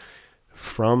push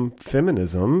from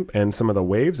feminism and some of the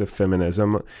waves of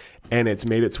feminism, and it's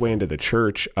made its way into the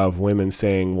church of women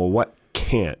saying, well, what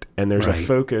can't? And there's a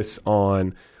focus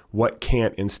on what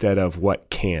can't instead of what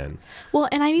can. Well,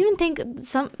 and I even think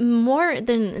some more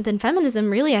than feminism,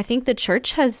 really, I think the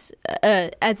church has,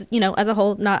 as a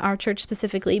whole, not our church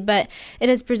specifically, but it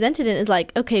has presented it as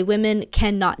like, okay, women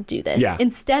cannot do this. Yeah.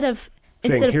 Instead of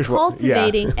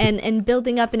cultivating and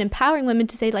building up and empowering women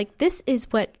to say, like, this is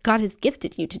what God has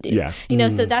gifted you to do. Yeah.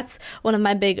 So that's one of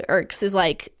my big irks is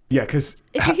like, yeah, because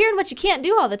if you're hearing what you can't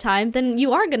do all the time, then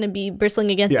you are going to be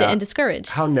bristling against it and discouraged.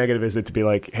 How negative is it to be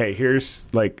like, hey, here's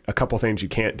like a couple things you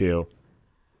can't do,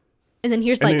 and then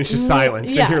then it's just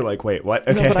silence, and you're like, wait, what?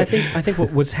 Okay. No, but I think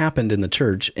what's happened in the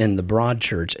church, in the broad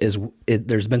church, is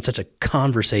there's been such a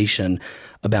conversation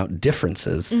about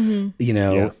differences,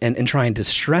 and trying to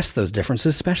stress those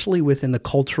differences, especially within the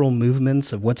cultural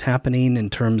movements of what's happening in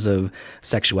terms of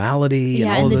sexuality and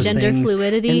all of those gender things.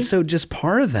 Fluidity. And so just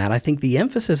part of that, I think the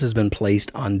emphasis has been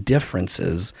placed on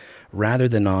differences rather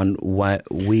than on what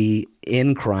we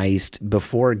in Christ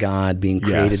before God, being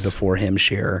created before Him,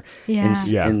 share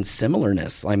in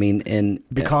similarness. I mean,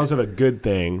 because of a good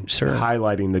thing,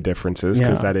 highlighting the differences,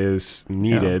 because that is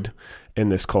needed in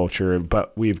this culture,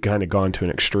 but we've kind of gone to an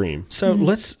extreme. So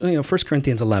let's, 1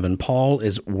 Corinthians 11, Paul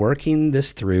is working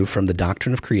this through from the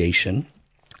doctrine of creation.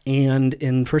 And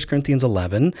in 1 Corinthians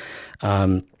 11,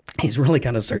 he's really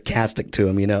kind of sarcastic to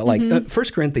him, 1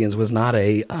 Corinthians was not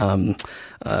I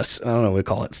don't know, we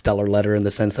call it stellar letter in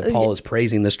the sense that Paul is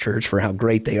praising this church for how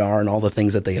great they are and all the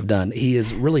things that they have done. He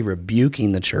is really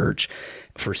rebuking the church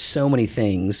for so many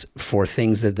things, for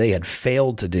things that they had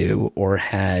failed to do or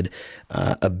had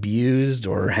abused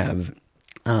or have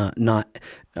not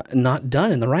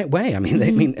done in the right way. I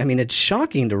mean, it's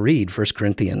shocking to read 1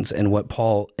 Corinthians and what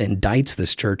Paul indicts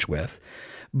this church with.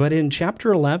 But in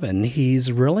chapter 11, he's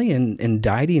really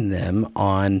indicting them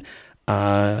on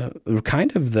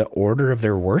kind of the order of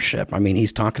their worship. I mean,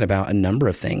 he's talking about a number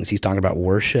of things. He's talking about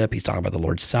worship. He's talking about the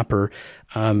Lord's Supper.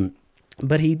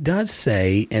 But he does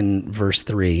say in verse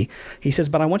 3, he says,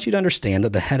 "But I want you to understand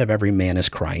that the head of every man is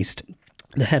Christ.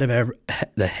 The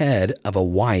head of a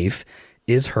wife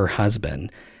is her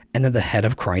husband, and then the head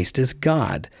of Christ is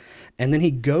God." And then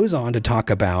he goes on to talk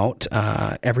about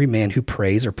every man who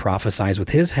prays or prophesies with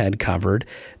his head covered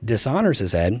dishonors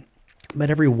his head, but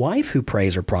every wife who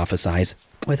prays or prophesies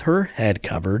with her head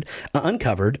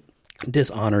uncovered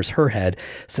dishonors her head,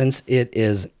 since it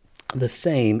is the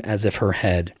same as if her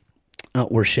head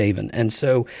were shaven. And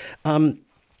so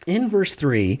in verse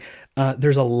 3,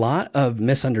 there's a lot of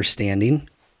misunderstanding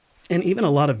and even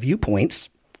a lot of viewpoints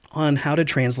on how to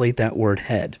translate that word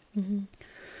head.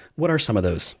 What are some of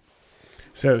those?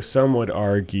 So some would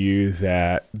argue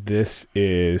that this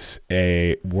is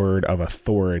a word of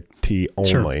authority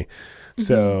only. Sure.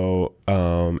 So,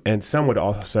 and some would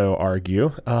also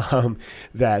argue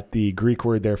that the Greek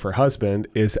word there for husband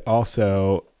is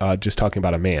also just talking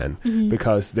about a man,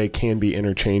 because they can be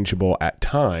interchangeable at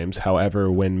times. However,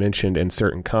 when mentioned in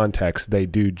certain contexts, they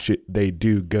do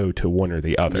go to one or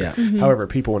the other. Yeah. However,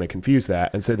 people want to confuse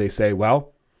that, and so they say,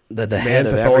 well, the head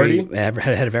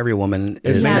of every woman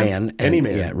is man. Any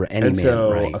man. Yeah, any man. So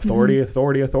right. authority. It's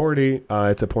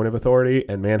a point of authority,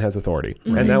 and man has authority.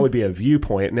 And that would be a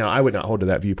viewpoint. Now, I would not hold to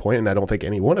that viewpoint, and I don't think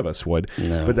any one of us would.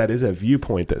 No. But that is a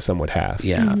viewpoint that some would have.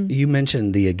 Yeah. You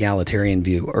mentioned the egalitarian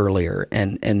view earlier,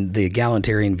 and the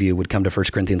egalitarian view would come to 1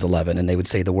 Corinthians 11, and they would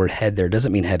say the word head there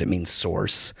doesn't mean head, it means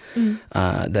source.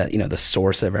 That, the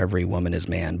source of every woman is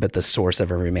man, but the source of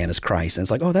every man is Christ. And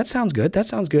it's like, oh, that sounds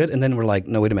good. And then we're like,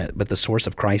 no, wait a minute. But the source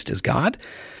of Christ is God?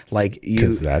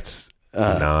 Because that's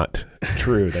not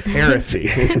true. That's heresy.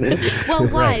 Well,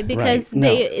 why? Because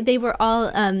they were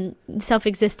all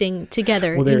self-existing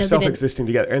together. Well, they're self-existing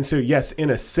together. And so, yes,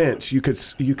 in a sense, you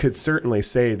could certainly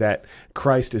say that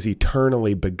Christ is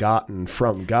eternally begotten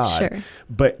from God. Sure.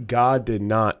 But God did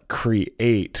not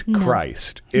create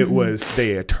Christ. It was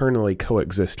they eternally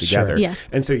coexist together. Sure. Yeah.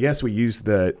 And so, yes, we use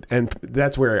and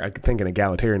that's where I think an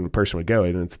egalitarian person would go.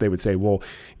 And they would say, well,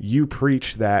 you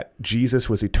preach that Jesus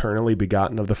was eternally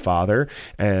begotten of the Father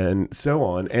and so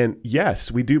on. And yes,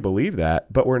 we do believe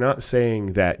that, but we're not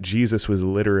saying that Jesus was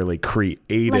literally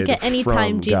created like at any from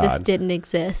time God. Jesus didn't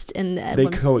exist. And they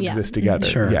coexist together.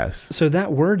 Sure. Yes. So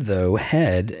that word, though,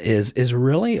 head, is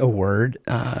really a word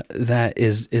that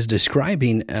is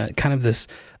describing kind of this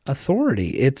authority.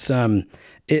 It's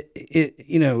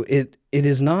it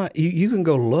is not. You can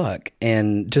go look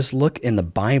and just look in the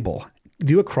Bible.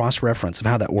 do a cross-reference of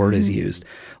how that word is used.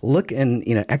 Look in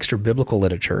extra biblical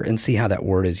literature and see how that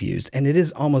word is used. And it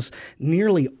is almost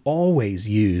nearly always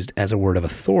used as a word of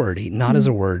authority, not as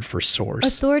a word for source.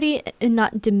 Authority and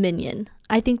not dominion.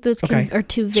 I think those are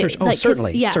two very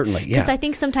certainly. Because I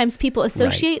think sometimes people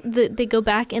associate they go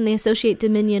back and they associate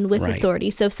dominion with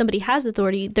authority. So if somebody has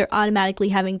authority, they're automatically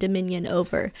having dominion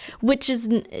over, which is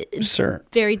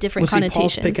very different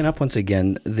connotations. Paul's picking up once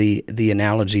again the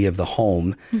analogy of the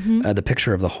home, the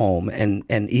picture of the home, and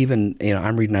even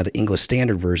I'm reading out the English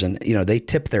Standard Version. They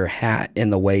tip their hat in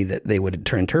the way that they would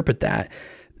interpret that,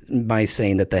 by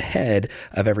saying that the head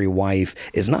of every wife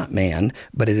is not man,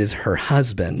 but it is her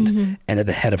husband, and that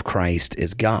the head of Christ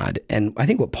is God. And I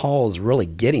think what Paul is really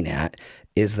getting at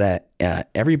is that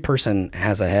every person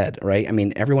has a head, right? I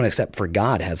mean, everyone except for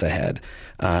God has a head.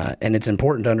 And it's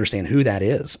important to understand who that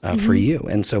is for you.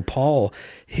 And so Paul,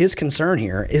 his concern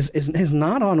here is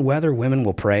not on whether women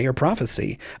will pray or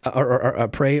prophesy, or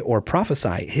pray or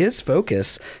prophesy. His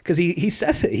focus, because he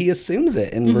says it, he assumes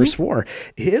it in verse 4,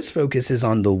 his focus is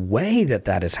on the way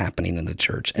that is happening in the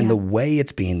church and the way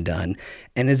it's being done.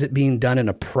 And is it being done in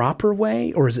a proper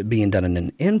way, or is it being done in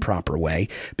an improper way?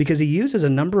 Because he uses a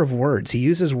number of words. He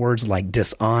uses words like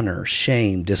dishonor,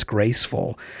 shame,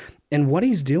 disgraceful. And what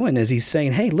he's doing is he's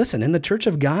saying, hey, listen, in the church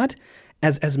of God,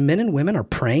 as men and women are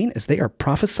praying, as they are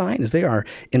prophesying, as they are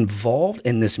involved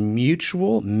in this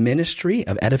mutual ministry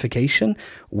of edification,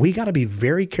 we got to be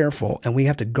very careful, and we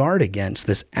have to guard against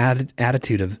this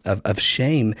attitude of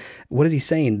shame. What is he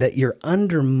saying? That you're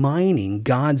undermining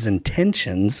God's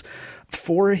intentions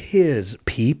for his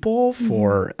people,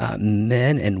 for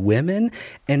men and women,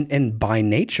 and by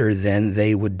nature, then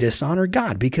they would dishonor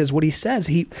God. Because what he says,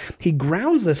 he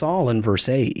grounds this all in verse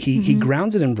 8. He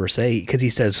grounds it in verse 8 because he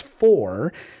says,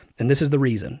 for, and this is the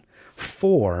reason,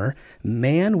 for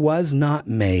man was not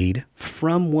made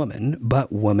from woman,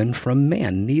 but woman from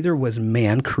man. Neither was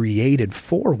man created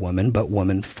for woman, but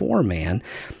woman for man.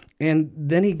 And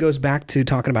then he goes back to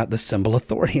talking about the symbol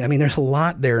authority. I mean, there's a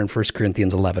lot there in 1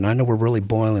 Corinthians 11. I know we're really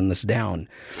boiling this down.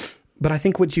 But I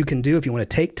think what you can do, if you want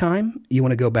to take time, you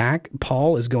want to go back.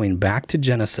 Paul is going back to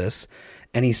Genesis,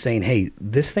 and he's saying, hey,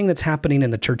 this thing that's happening in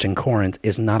the church in Corinth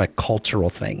is not a cultural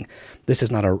thing. This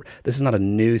is not a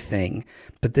new thing,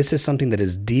 but this is something that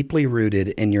is deeply rooted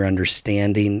in your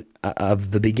understanding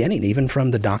of the beginning, even from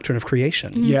the doctrine of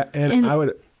creation. Yeah, and I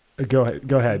would... Go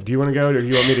ahead. Do you want to go, or do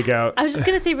you want me to go? I was just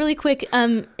going to say really quick,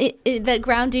 that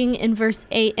grounding in verse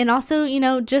 8, and also,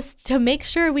 just to make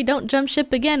sure we don't jump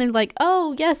ship again and like,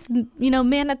 oh, yes,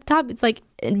 man at the top. It's like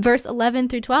in verse 11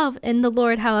 through 12, in the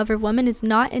Lord, however, woman is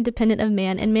not independent of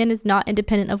man, and man is not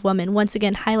independent of woman. Once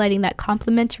again, highlighting that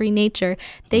complementary nature.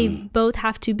 They both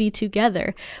have to be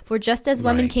together. For just as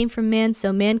woman came from man,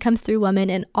 so man comes through woman,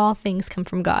 and all things come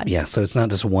from God. Yeah, so it's not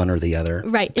just one or the other.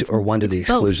 Right. Or one to the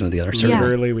exclusion of the other. Certainly.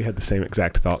 Literally, we had the same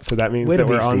exact thought. So that means that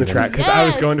we're on the track. Because I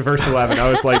was going to verse 11.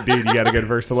 I was like, dude, you got to go to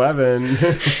verse 11.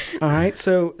 All right.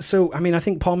 So I mean, I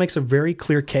think Paul makes a very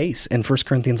clear case in 1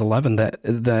 Corinthians 11 that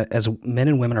as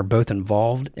men and women are both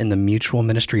involved in the mutual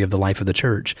ministry of the life of the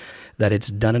church, that it's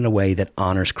done in a way that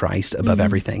honors Christ above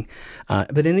everything.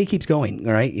 But then he keeps going,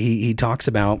 all right? He talks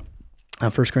about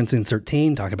 1 Corinthians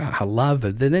 13, talking about how love,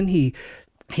 but then he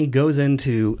goes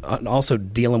into also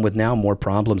dealing with now more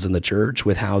problems in the church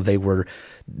with how they were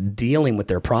dealing with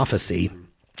their prophecy.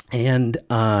 And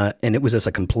it was just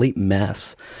a complete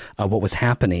mess of what was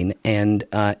happening. And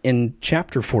in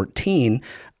chapter 14,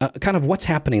 kind of what's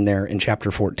happening there in chapter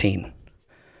 14?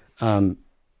 Let's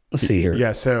see here.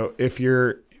 Yeah, so if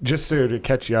you're, just so to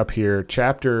catch you up here,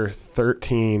 chapter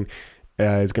 13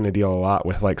 is going to deal a lot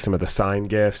with like some of the sign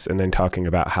gifts, and then talking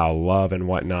about how love and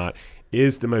whatnot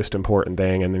is the most important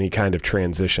thing. And then he kind of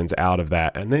transitions out of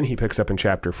that. And then he picks up in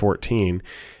chapter 14.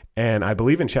 And I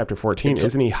believe in chapter 14,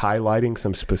 isn't he highlighting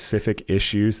some specific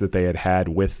issues that they had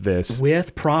with this?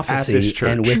 With prophecy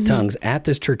and with tongues at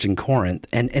this church in Corinth.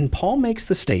 And Paul makes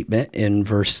the statement in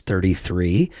verse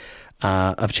 33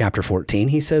 of chapter 14.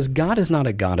 He says, God is not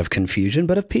a God of confusion,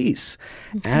 but of peace.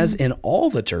 As in all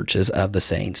the churches of the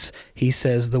saints, he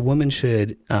says the woman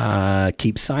should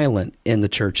keep silent in the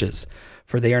churches,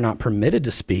 for they are not permitted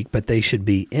to speak, but they should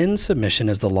be in submission,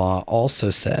 as the law also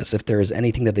says. If there is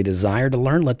anything that they desire to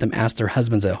learn, let them ask their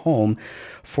husbands at home.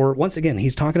 For once again,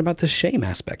 he's talking about the shame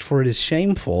aspect, for it is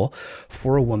shameful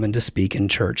for a woman to speak in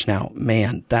church. Now,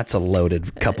 man, that's a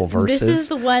loaded couple verses. This is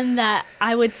the one that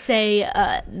I would say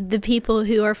the people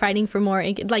who are fighting for more,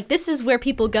 like this is where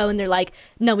people go and they're like,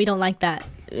 no, we don't like that.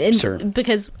 And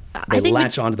because they I think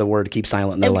latch onto the word, keep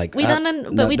silent, and they're like, we don't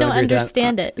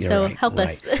understand it. You're so right, help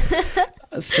us.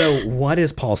 So what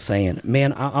is Paul saying?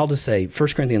 Man, I'll just say 1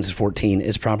 Corinthians 14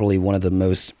 is probably one of the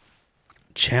most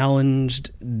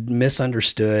challenged,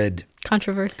 misunderstood,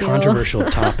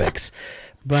 controversial topics.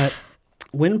 But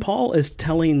when Paul is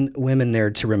telling women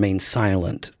there to remain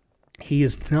silent, he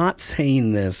is not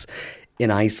saying this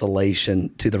in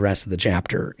isolation to the rest of the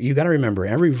chapter. You got to remember,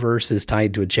 every verse is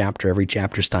tied to a chapter. Every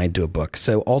chapter is tied to a book.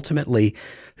 So ultimately,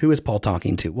 who is Paul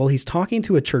talking to? Well, he's talking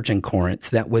to a church in Corinth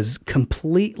that was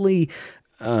completely...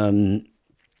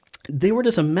 they were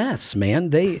just a mess,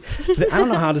 man. I don't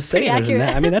know how to say it other than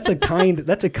that. I mean, that's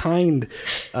a kind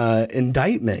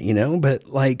indictment, you know. But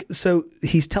so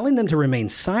he's telling them to remain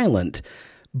silent,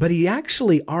 but he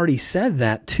actually already said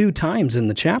that 2 times in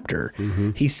the chapter.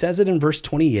 Mm-hmm. He says it in verse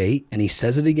 28, and he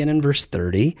says it again in verse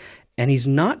 30. And he's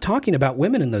not talking about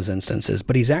women in those instances,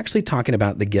 but he's actually talking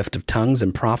about the gift of tongues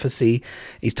and prophecy.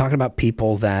 He's talking about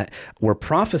people that were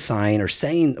prophesying or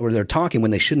saying, or they're talking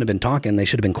when they shouldn't have been talking. They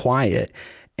should have been quiet.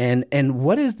 And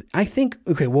what is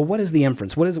the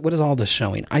inference? What is all this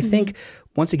showing? I think,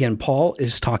 once again, Paul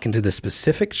is talking to the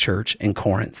specific church in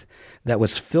Corinth that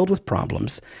was filled with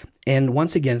problems. And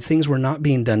once again, things were not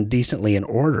being done decently in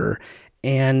order.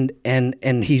 And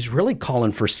he's really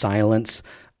calling for silence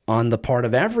on the part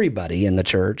of everybody in the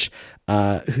church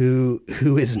who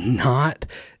is not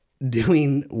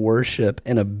doing worship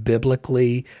in a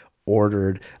biblically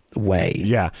ordered way.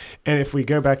 Yeah. And if we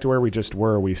go back to where we just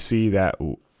were, we see that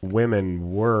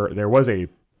there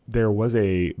was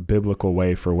a biblical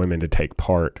way for women to take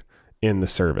part in the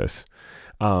service.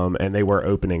 And they were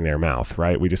opening their mouth,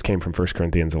 right? We just came from 1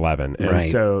 Corinthians 11. And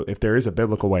right. So if there is a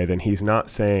biblical way, then he's not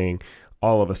saying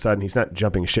all of a sudden, he's not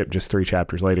jumping ship just 3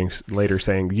 chapters later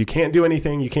saying, you can't do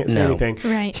anything, you can't say anything.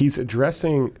 Right. He's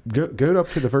addressing, go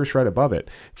up to the verse right above it.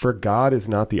 For God is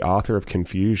not the author of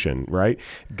confusion, right?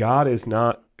 God is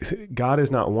not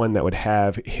one that would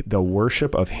have the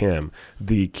worship of him,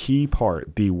 the key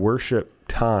part, the worship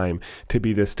time, to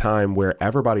be this time where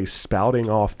everybody's spouting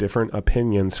off different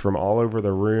opinions from all over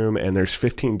the room, and there's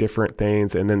 15 different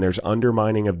things, and then there's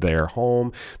undermining of their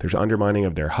home, there's undermining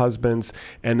of their husbands,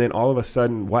 and then all of a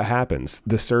sudden, what happens?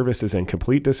 The service is in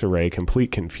complete disarray,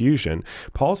 complete confusion.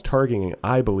 Paul's targeting,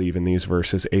 I believe, in these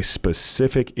verses, a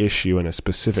specific issue in a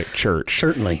specific church.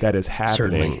 Certainly. That is happening.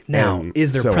 Certainly. Now,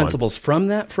 is there principles from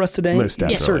that for us today? Most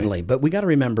definitely. Yes. Certainly. But we got to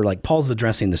remember, Paul's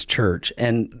addressing this church,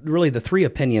 and really the 3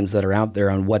 opinions that are out there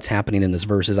on what's happening in this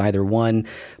verse is either one,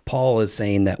 Paul is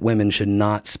saying that women should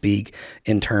not speak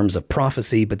in terms of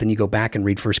prophecy, but then you go back and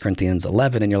read 1 Corinthians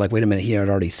 11 and you're like, wait a minute, he had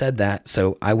already said that,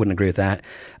 so I wouldn't agree with that.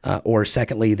 Or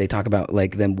secondly, they talk about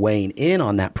them weighing in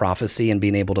on that prophecy and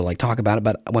being able to talk about it,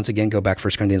 but once again, go back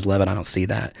 1 Corinthians 11, I don't see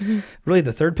that. Mm-hmm. Really,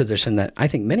 the third position that I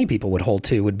think many people would hold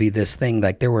to would be this thing,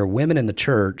 there were women in the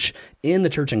church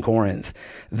in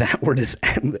Corinth that were just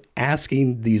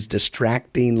asking these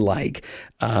distracting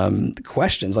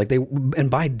questions, and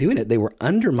by doing it, they were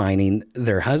undermining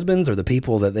their husbands or the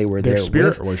people that they were there with.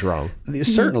 Their spirit was wrong.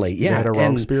 Certainly, yeah. They had a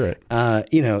wrong spirit.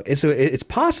 So it's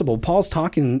possible Paul's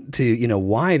talking to,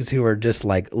 wives who are just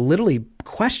literally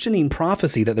questioning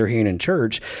prophecy that they're hearing in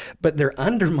church, but they're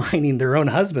undermining their own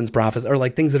husband's prophecy or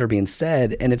things that are being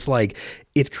said. And it's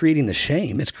it's creating the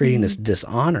shame. It's creating this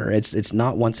dishonor. It's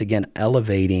not, once again,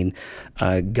 elevating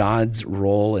God's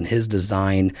role and his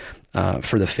design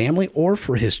for the family or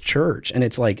for his church. And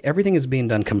it's everything is being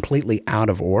done completely out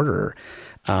of order.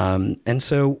 And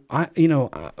so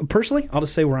personally, I'll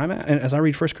just say where I'm at. And as I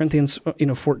read 1 Corinthians,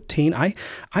 14, I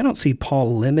don't see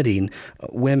Paul limiting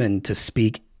women to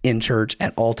speak in church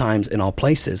at all times, in all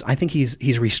places. I think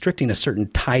he's restricting a certain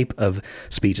type of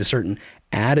speech, a certain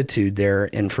attitude there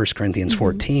in 1 Corinthians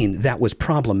 14 that was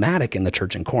problematic in the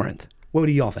church in Corinth. What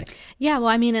do y'all think? Yeah, well,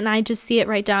 and I just see it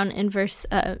right down in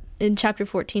in chapter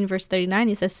 14, verse 39.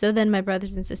 He says, "So then, my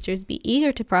brothers and sisters, be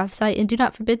eager to prophesy and do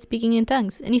not forbid speaking in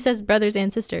tongues." And he says brothers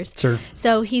and sisters. Sure.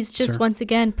 So he's just once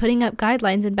again putting up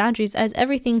guidelines and boundaries as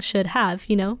everything should have,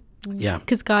 Yeah.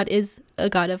 Because God is a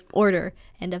God of order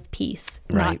and of peace,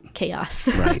 right. Not chaos.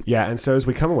 Right. Yeah, and so as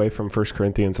we come away from 1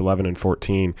 Corinthians 11 and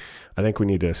 14, I think we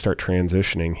need to start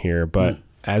transitioning here. But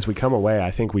as we come away,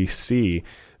 I think we see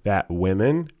that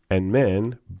women and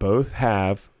men both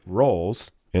have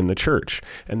roles in the church,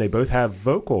 and they both have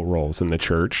vocal roles in the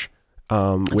church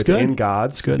within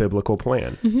God's biblical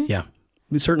plan. Mm-hmm. Yeah.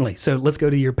 Certainly. So let's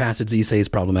go to your passage that you say is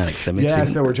problematic. So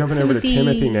we're jumping over to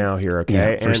Timothy now here,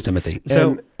 okay? Yeah, 1 Timothy.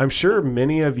 So I'm sure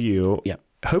many of you,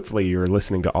 hopefully you're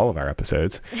listening to all of our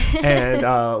episodes. And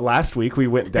last week we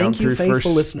went down through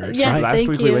faithful listeners. Yes, last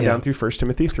week we went down through 1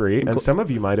 Timothy 3, and some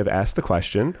of you might have asked the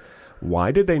question,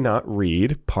 why did they not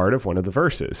read part of one of the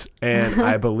verses? And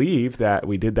I believe that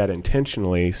we did that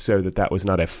intentionally so that was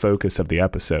not a focus of the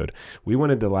episode. We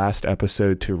wanted the last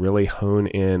episode to really hone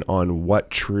in on what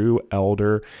true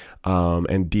elder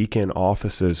and deacon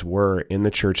offices were in the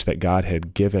church, that God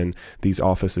had given these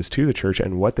offices to the church,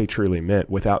 and what they truly meant,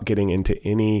 without getting into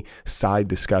any side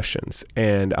discussions.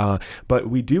 And but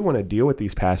we do want to deal with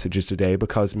these passages today,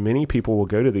 because many people will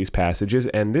go to these passages,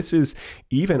 and this is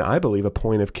even, I believe, a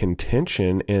point of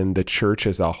contention in the church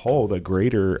as a whole, the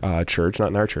greater church, not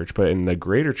in our church, but in the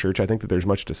greater church. I think that there's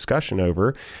much discussion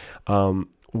over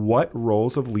what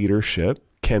roles of leadership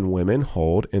can women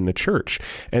hold in the church.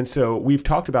 And so we've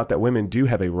talked about that women do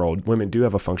have a role, women do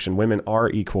have a function, women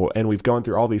are equal, and we've gone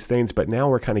through all these things, but now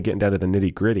we're kind of getting down to the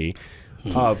nitty gritty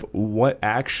of what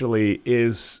actually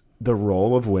is the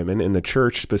role of women in the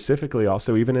church, specifically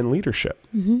also even in leadership.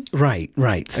 Right.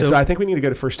 So I think we need to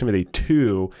go to 1 Timothy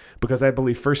 2, because I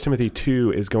believe 1 Timothy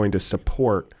 2 is going to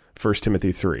support 1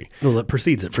 Timothy 3. Well, it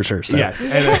precedes it for sure. So. Yes,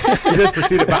 and it does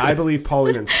precede it, but I believe Paul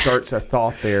even starts a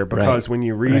thought there, because when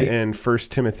you read in 1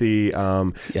 Timothy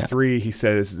 3, he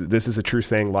says, this is a true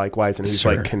saying likewise, and he's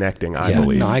like connecting, I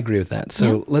believe. No, I agree with that.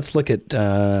 So let's look at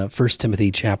 1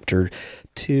 Timothy chapter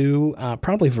 2,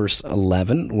 probably verse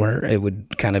 11, where it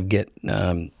would kind of get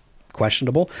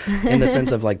questionable in the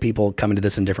sense of like people coming to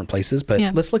this in different places. But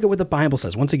let's look at what the Bible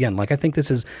says. Once again, like I think this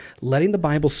is letting the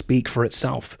Bible speak for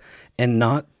itself, and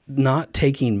not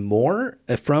taking more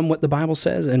from what the Bible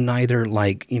says, and neither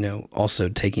also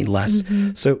taking less.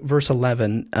 So verse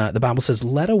 11, the Bible says,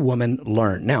 let a woman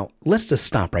learn. Now, let's just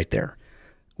stop right there.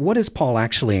 What is Paul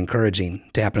actually encouraging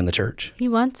to happen in the church? He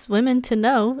wants women to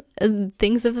know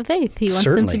things of the faith. He wants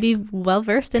them to be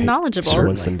well-versed and knowledgeable. He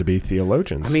wants them to be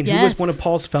theologians. I mean, who was one of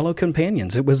Paul's fellow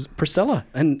companions? It was Priscilla,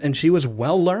 and she was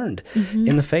well-learned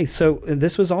in the faith. So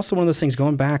this was also one of those things,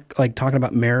 going back, like talking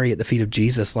about Mary at the feet of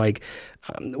Jesus, like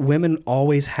women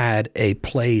always had a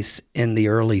place in the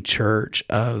early church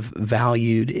of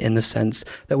valued in the sense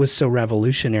that was so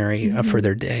revolutionary for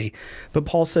their day. But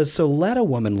Paul says, so let a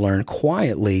woman learn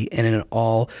quietly and in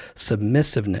all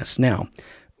submissiveness. Now,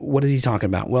 what is he talking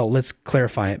about? Well, let's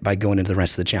clarify it by going into the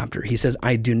rest of the chapter. He says,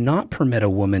 I do not permit a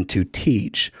woman to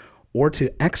teach or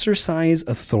to exercise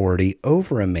authority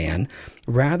over a man.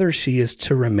 Rather, she is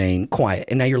to remain quiet.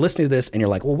 And now you're listening to this and you're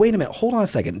like, well, wait a minute, hold on a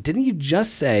second. Didn't you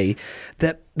just say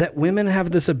that women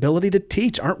have this ability to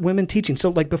teach? Aren't women teaching? So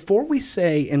like before we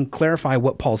say and clarify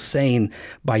what Paul's saying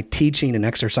by teaching and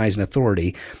exercising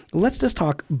authority, let's just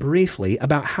talk briefly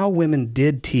about how women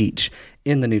did teach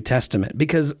in the New Testament.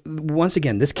 Because once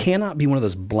again, this cannot be one of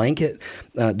those blanket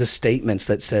statements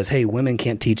that says, hey, women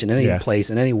can't teach in any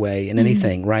place, in any way, in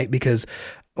anything, right? Because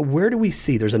where do we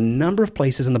see? There's a number of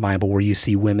places in the Bible where you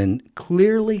see women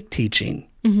clearly teaching.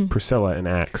 Priscilla in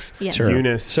Acts. Sure.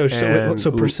 Eunice. So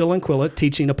Priscilla and Aquila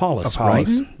teaching Apollos. Right?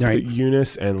 Right.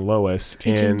 Eunice and Lois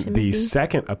teaching in Timothy. The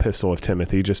second epistle of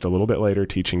Timothy, just a little bit later,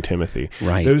 teaching Timothy.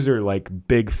 Right. Those are like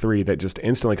big three that just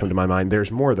instantly come to my mind.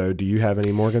 There's more though. Do you have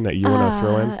any, Morgan, that you want to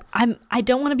throw in? I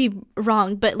don't want to be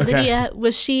wrong, but Lydia,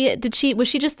 was she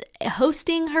just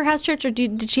hosting her house church, or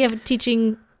did she have a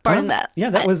teaching part in that?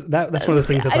 Yeah, that's one of those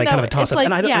things that's like kind of a toss up. Like,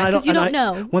 and I don't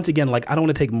know. Once again, like I don't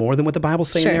want to take more than what the Bible's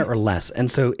saying there or less.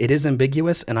 And so it is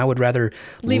ambiguous, and I would rather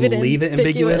leave it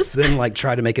ambiguous than like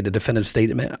try to make it a definitive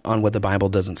statement on what the Bible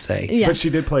doesn't say. Yeah. But she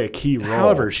did play a key role.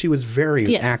 However, she was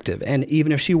very active. And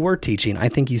even if she were teaching, I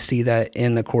think you see that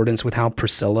in accordance with how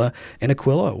Priscilla and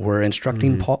Aquila were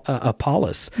instructing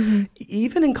Apollos.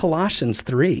 Even in Colossians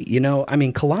 3,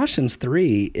 Colossians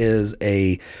 3 is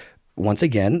once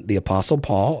again, the Apostle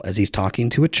Paul, as he's talking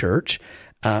to a church.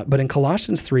 But in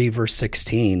Colossians 3, verse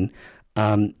 16,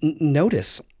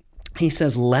 notice, he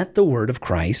says, let the word of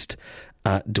Christ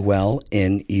dwell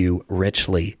in you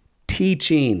richly,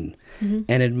 teaching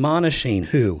and admonishing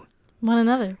who? One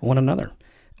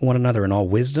another in all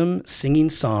wisdom, singing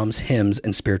psalms, hymns,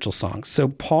 and spiritual songs. So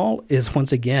Paul is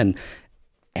once again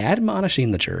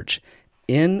admonishing the church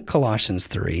in Colossians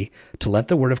 3 to let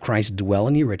the word of Christ dwell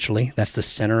in you richly. That's the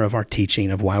center of our teaching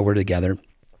of why we're together.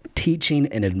 Teaching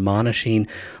and admonishing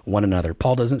one another.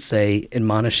 Paul doesn't say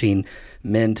admonishing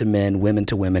men to men, women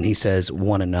to women. He says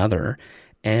one another.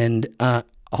 And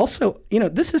also,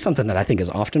 this is something that I think is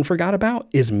often forgot about,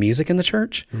 is music in the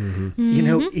church.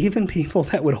 Even people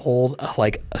that would hold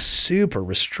a super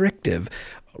restrictive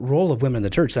role of women in the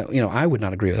church that, I would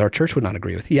not agree with, our church would not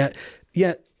agree with.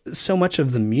 Yet so much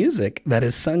of the music that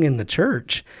is sung in the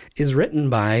church is written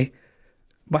by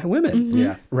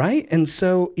women, right? And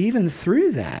so even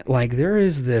through that, there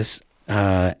is this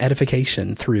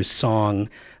edification through song.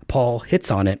 Paul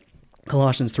hits on it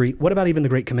Colossians 3. What about even the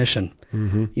Great Commission?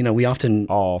 We often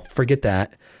forget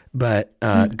that. But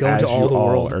go into all the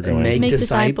world and make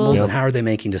disciples. And how are they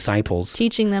making disciples?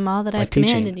 Teaching them all that I've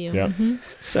commanded you. Yep.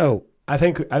 So I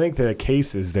think the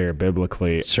case is there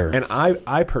biblically. Sure. And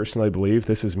I personally believe,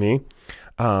 this is me,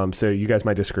 so you guys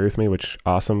might disagree with me, which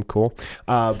awesome, cool.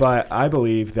 But I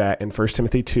believe that in 1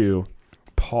 Timothy 2,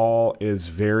 Paul is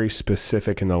very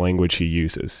specific in the language he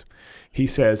uses. He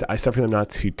says, I suffer them not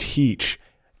to teach,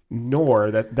 nor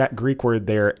that Greek word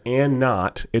there, and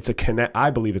not, I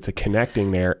believe it's a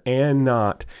connecting there, and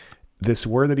not, this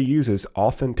word that he uses,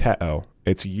 authenteo,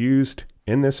 it's used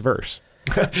in this verse.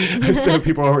 So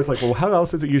people are always like, well, how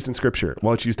else is it used in Scripture?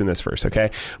 Well, it's used in this verse, okay?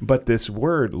 But this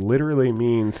word literally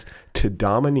means to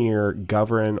domineer,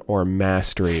 govern, or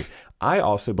mastery. I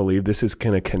also believe this is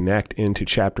going to connect into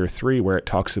chapter 3 where it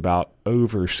talks about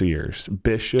overseers,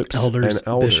 bishops, and elders,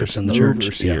 bishops in the church.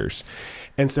 Overseers. Yeah.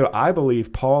 And so I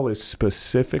believe Paul is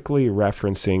specifically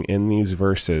referencing in these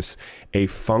verses a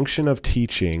function of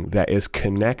teaching that is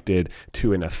connected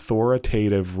to an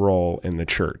authoritative role in the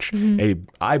church.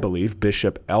 I believe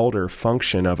bishop elder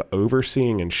function of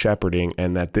overseeing and shepherding,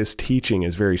 and that this teaching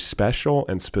is very special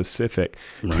and specific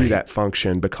to that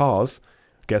function because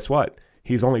guess what?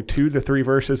 He's only 2 to 3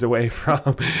 verses away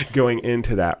from going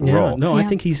into that role. No, I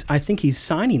think he's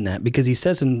signing that because he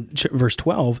says in verse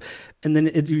 12, and then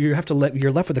you're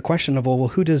left with the question of, well,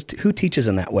 who teaches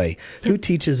in that way? Who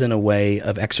teaches in a way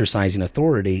of exercising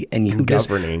authority and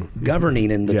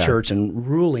governing in the church and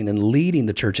ruling and leading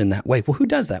the church in that way? Well, who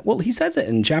does that? Well, he says it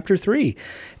in chapter 3.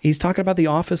 He's talking about the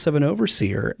office of an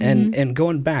overseer and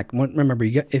going back. Remember,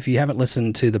 if you haven't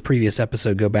listened to the previous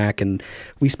episode, go back, and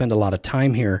we spend a lot of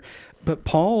time here. But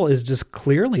Paul is just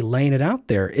clearly laying it out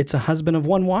there. It's a husband of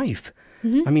one wife.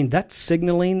 I mean, that's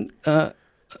signaling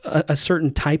a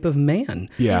certain type of man.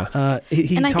 Yeah.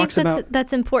 He and talks I think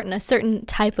that's important, a certain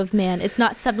type of man. It's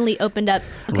not suddenly opened up,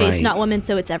 it's not woman,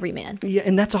 so it's every man. Yeah,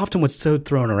 and that's often what's so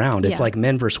thrown around. It's like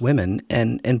men versus women,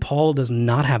 and Paul does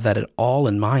not have that at all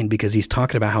in mind because he's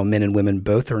talking about how men and women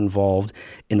both are involved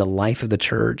in the life of the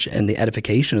church and the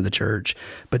edification of the church.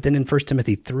 But then in 1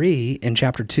 Timothy 3, in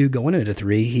chapter 2, going into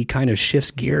 3, he kind of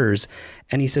shifts gears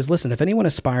and he says, listen, if anyone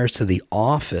aspires to the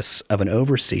office of an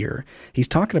overseer, he's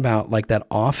talking about like that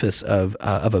office of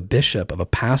a bishop, of a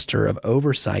pastor, of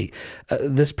oversight.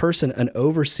 This person, an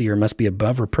overseer, must be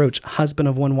above reproach, husband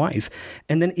of one wife.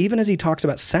 And then even as he talks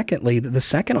about secondly, the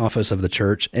second office of the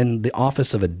church and the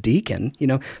office of a deacon,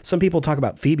 some people talk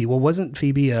about Phoebe. Well, wasn't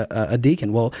Phoebe a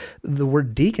deacon? Well, the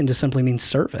word deacon just simply means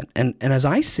servant. And as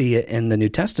I see it in the New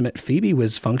Testament, Phoebe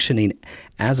was functioning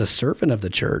as a servant of the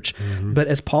church. But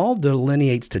as Paul delineates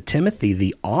to Timothy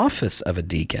the office of a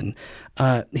deacon,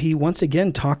 he once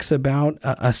again talks about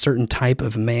a certain type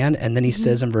of man, and then he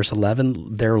says in verse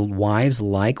 11, their wives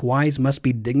likewise must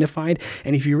be dignified.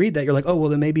 And if you read that, you're like, oh, well,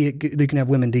 then maybe you can have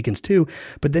women deacons too.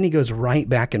 But then he goes right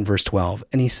back in verse 12,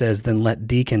 and he says, then let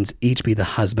deacons each be the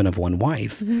husband of one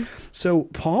wife. So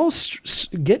Paul's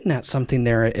getting at something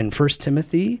there in 1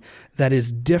 Timothy that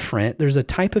is different. There's a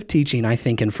type of teaching, I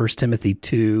think, in 1 Timothy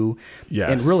 2,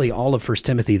 and really all of 1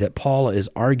 Timothy that Paul is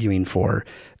arguing for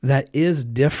that is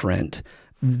different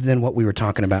than what we were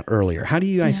talking about earlier. How do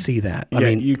you guys see that? I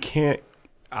mean, you can't,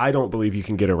 I don't believe you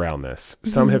can get around this.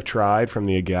 Some have tried from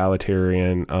the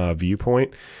egalitarian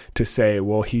viewpoint to say,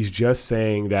 well, he's just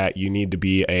saying that you need to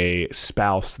be a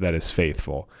spouse that is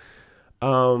faithful.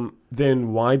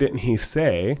 Then why didn't he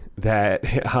say that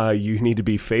you need to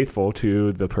be faithful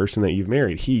to the person that you've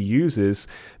married? He uses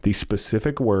the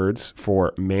specific words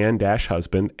for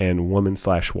man-husband and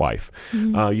woman/wife.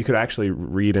 You could actually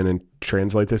read and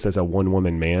translate this as a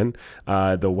one-woman man.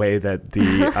 The way that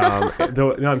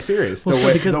no, I'm serious.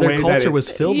 Well, because their culture was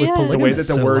filled with polygamy. The way that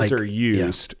the words are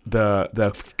used,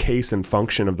 the case and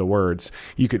function of the words,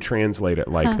 you could translate it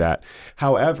like that.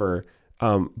 However,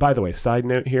 by the way, side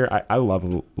note here, I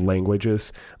love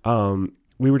languages.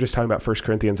 We were just talking about 1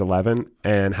 Corinthians 11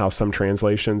 and how some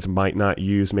translations might not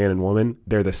use man and woman.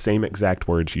 They're the same exact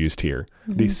words used here.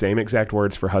 These same exact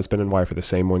words for husband and wife are the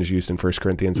same ones used in 1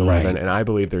 Corinthians 11. And I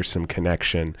believe there's some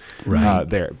connection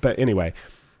there. But anyway,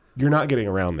 you're not getting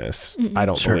around this, I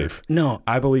don't believe. No.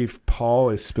 I believe Paul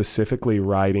is specifically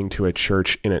writing to a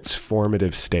church in its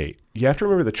formative state. You have to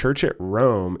remember the church at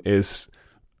Rome is...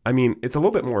 it's a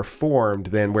little bit more formed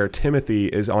than where Timothy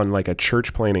is on like a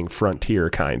church planting frontier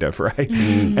kind of, right?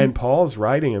 And Paul's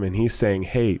writing him and he's saying,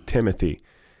 hey, Timothy,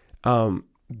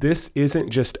 this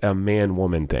isn't just a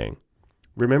man-woman thing.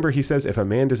 Remember, he says, if a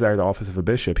man desire the office of a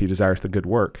bishop, he desires the good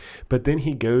work. But then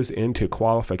he goes into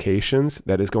qualifications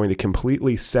that is going to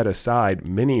completely set aside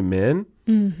many men.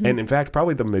 Mm-hmm. And in fact,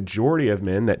 probably the majority of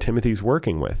men that Timothy's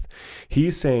working with.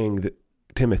 He's saying that,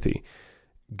 Timothy,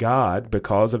 God,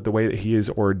 because of the way that he has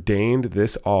ordained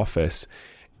this office,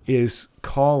 is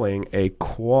calling a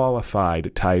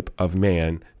qualified type of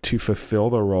man to fulfill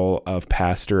the role of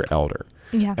pastor elder.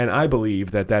 Yeah. And I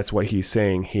believe that that's what he's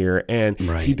saying here. And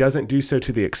he doesn't do so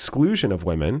to the exclusion of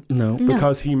women. No.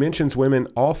 Because he mentions women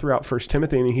all throughout 1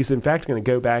 Timothy. And he's in fact going to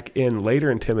go back in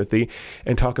later in Timothy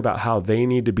and talk about how they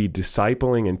need to be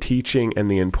discipling and teaching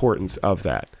and the importance of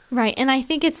that. Right. And I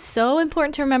think it's so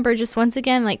important to remember, just once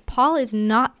again, like, Paul is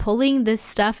not pulling this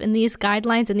stuff and these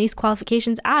guidelines and these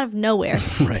qualifications out of nowhere.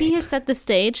 He has set the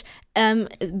stage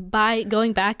by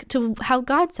going back to how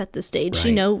God set the stage,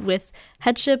 with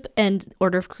headship and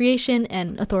order of creation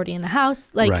and authority in the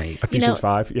house. Like, Ephesians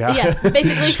 5. Yeah,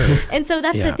 basically. And so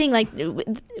that's the thing. Like,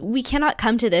 we cannot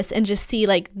come to this and just see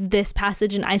like this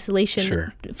passage in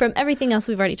isolation from everything else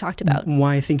we've already talked about.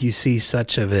 Why I think you see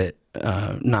such of it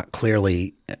not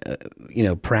clearly,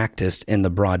 practiced in the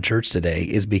broad church today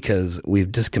is because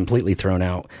we've just completely thrown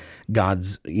out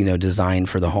God's, design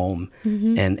for the home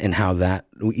and how that,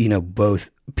 both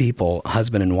people,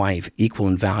 husband and wife, equal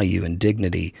in value and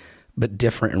dignity, but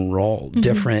different in role,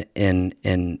 different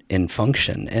in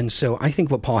function. And so I think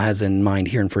what Paul has in mind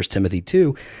here in 1 Timothy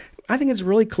 2, I think it's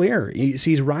really clear. So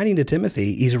he's writing to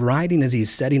Timothy. He's writing as he's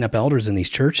setting up elders in these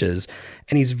churches,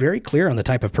 and he's very clear on the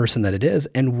type of person that it is.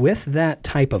 And with that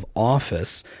type of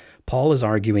office, Paul is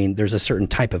arguing there's a certain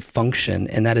type of function,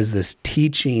 and that is this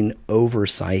teaching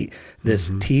oversight, this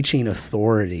teaching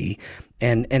authority.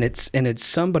 And it's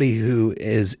somebody who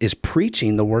is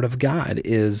preaching the word of God,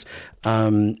 is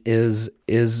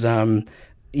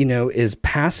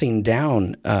passing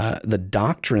down the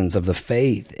doctrines of the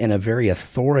faith in a very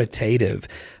authoritative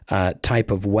type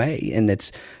of way. And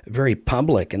it's very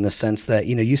public in the sense that,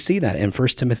 you see that in 1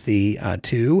 Timothy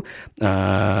 2.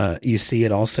 You see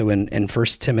it also in 1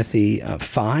 Timothy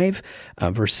 5,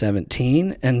 verse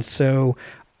 17. And so,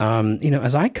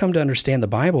 as I come to understand the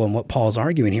Bible and what Paul's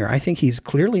arguing here, I think he's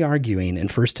clearly arguing in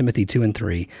 1 Timothy 2 and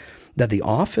 3 that the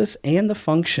office and the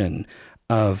function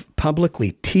of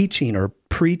publicly teaching or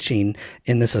preaching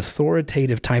in this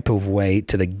authoritative type of way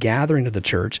to the gathering of the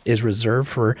church is reserved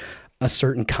for a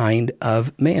certain kind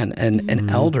of man, an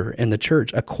elder in the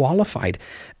church, a qualified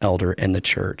elder in the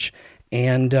church.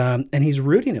 And he's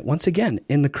rooting it once again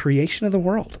in the creation of the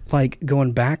world, like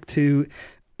going back to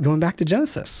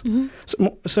Genesis.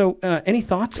 So any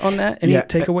thoughts on that? Any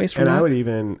takeaways from that?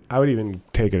 And I would even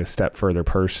take it a step further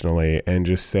personally and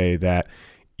just say that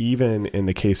even in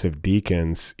the case of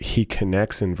deacons, he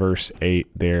connects in verse 8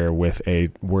 there with a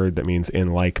word that means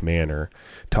in like manner,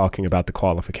 talking about the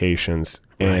qualifications.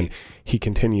 And he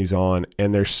continues on,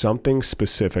 and there's something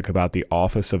specific about the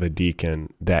office of a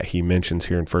deacon that he mentions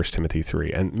here in 1 Timothy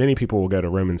 3. And many people will go to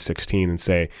Romans 16 and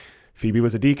say, Phoebe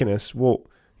was a deaconess. Well,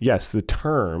 yes,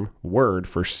 the word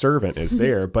for servant is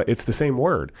there, but it's the same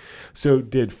word. So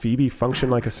did Phoebe function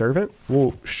like a servant?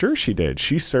 Well, sure she did.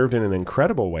 She served in an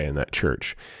incredible way in that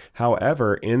church.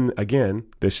 However, in, again,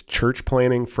 this church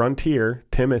planning frontier,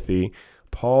 Timothy,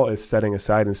 Paul is setting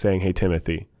aside and saying, hey,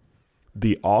 Timothy,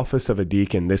 the office of a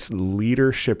deacon, this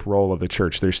leadership role of the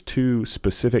church, there's two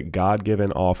specific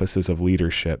God-given offices of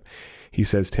leadership. He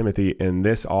says, Timothy, in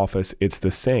this office, it's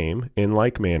the same, in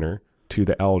like manner, to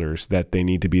the elders, that they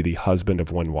need to be the husband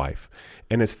of one wife.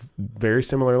 And it's very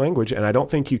similar language. And I don't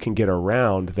think you can get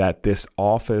around that this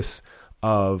office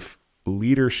of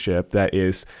leadership that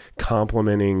is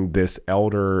complementing this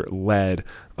elder-led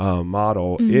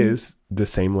model is the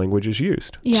same language is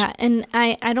used. Yeah, and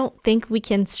I don't think we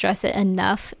can stress it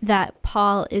enough that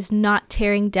Paul is not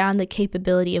tearing down the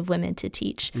capability of women to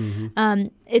teach.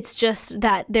 It's just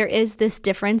that there is this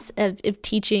difference of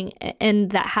teaching and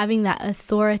that having that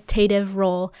authoritative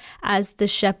role as the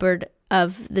shepherd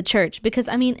of the church. Because,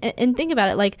 I mean, and think about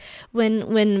it, like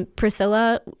when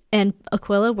Priscilla and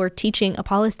Aquila were teaching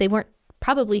Apollos, they weren't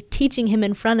probably teaching him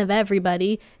in front of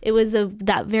everybody. It was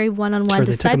that very one-on-one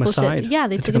discipleship. Yeah,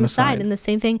 they took him aside. And the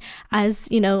same thing as,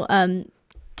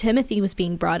 Timothy was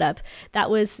being brought up. That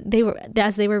was,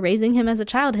 as they were raising him as a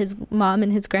child, his mom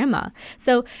and his grandma.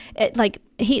 So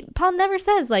Paul never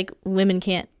says like women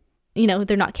can't,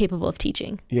 they're not capable of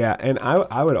teaching. Yeah. And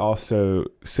I would also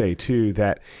say too,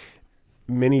 that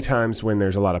many times when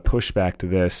there's a lot of pushback to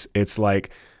this, it's like,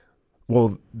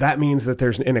 well, that means that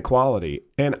there's an inequality.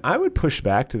 And I would push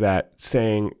back to that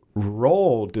saying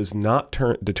role does not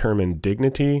determine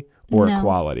dignity or No,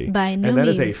 equality. by no and that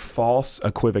is a means. false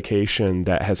equivocation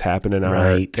that has happened in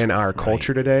Right. our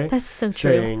culture today. That's so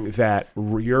true. Saying that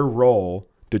your role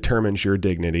determines your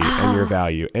dignity and your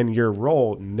value, and your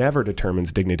role never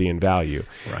determines dignity and value.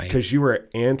 Right. Because you are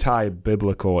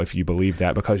anti-biblical if you believe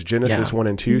that, because Genesis 1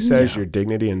 and 2 says your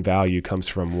dignity and value comes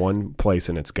from one place,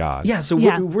 and it's God. Yeah, so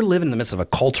Yeah. We're living in the midst of a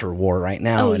culture war right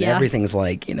now, Oh, and yeah. everything's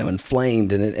like,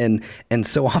 inflamed, and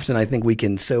so often I think we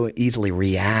can so easily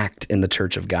react in the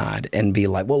Church of God and be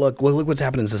like, well, look what's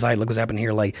happening in society, look what's happening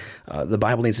here, like the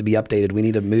Bible needs to be updated, we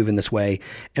need to move in this way.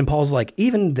 And Paul's like,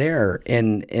 even there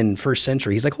in first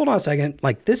century, he's like, hold on a second,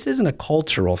 like this isn't a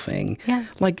cultural thing. Yeah.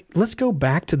 Like, let's go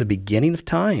back to the beginning of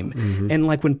time. And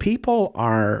like when people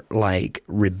are like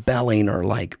rebelling or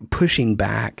like pushing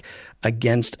back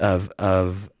against of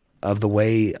the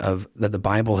way of that the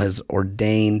Bible has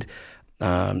ordained,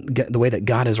 the way that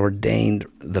God has ordained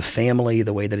the family,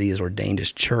 the way that he has ordained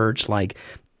his church, like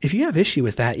if you have issue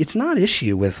with that, it's not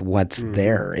issue with what's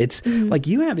there. It's like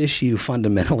you have issue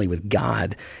fundamentally with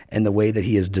God and the way that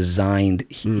he has designed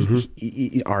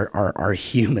our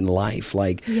human life.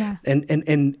 Like, Yeah.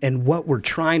 and what we're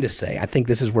trying to say, I think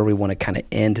this is where we want to kind of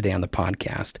end today on the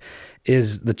podcast,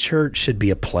 is the church should be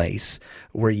a place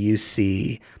where you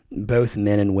see both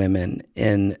men and women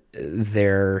in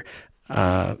their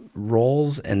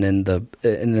roles, and then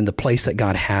the place that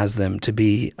God has them to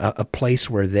be a place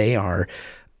where they are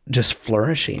just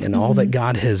flourishing in all that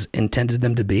God has intended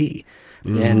them to be.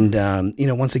 And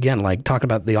once again, like talking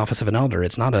about the office of an elder,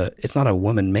 it's not a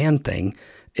woman-man thing.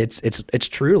 It's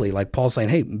truly like Paul's saying,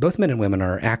 hey, both men and women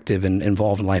are active and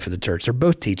involved in the life of the church. They're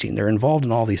both teaching. They're involved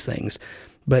in all these things.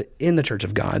 But in the Church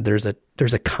of God, there's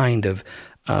a kind of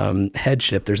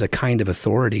headship. There's a kind of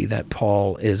authority that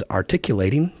Paul is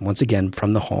articulating, once again,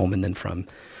 from the home and then from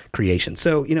creation.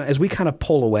 So, as we kind of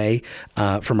pull away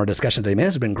from our discussion today, man,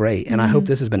 this has been great. And I hope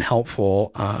this has been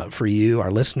helpful for you, our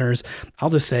listeners. I'll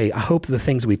just say, I hope the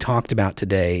things we talked about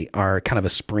today are kind of a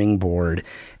springboard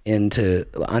into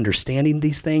understanding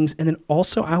these things. And then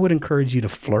also, I would encourage you to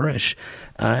flourish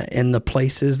in the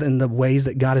places and the ways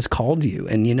that God has called you.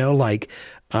 And,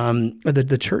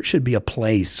 the church should be a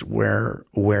place where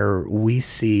we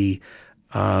see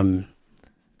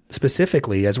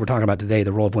specifically, as we're talking about today,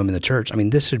 the role of women in the church. I mean,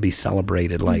 this should be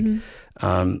celebrated. Like,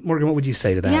 Morgan, what would you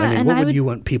say to that? Yeah, I mean, and what I would would- you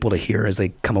want people to hear as they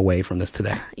come away from this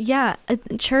today? Yeah, a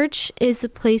church is a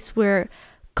place where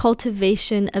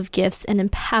cultivation of gifts and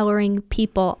empowering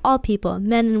people, all people,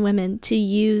 men and women, to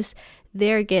use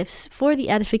their gifts for the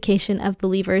edification of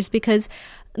believers, because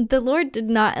the Lord did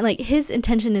not, like, his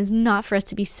intention is not for us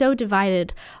to be so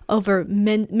divided over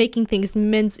making things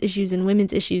men's issues and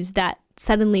women's issues that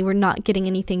suddenly we're not getting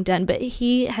anything done. But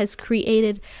he has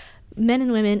created men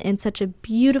and women in such a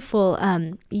beautiful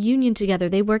union together.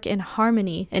 They work in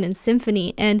harmony and in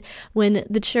symphony. And when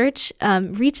the church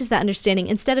reaches that understanding,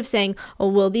 instead of saying, oh,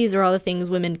 well, these are all the things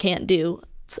women can't do.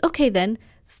 Okay, then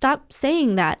stop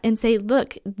saying that and say,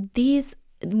 look,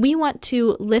 we want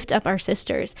to lift up our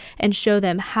sisters and show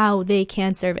them how they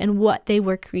can serve and what they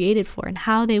were created for and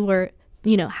how they were,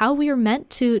 how we were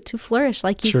meant to flourish,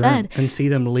 like you said. And see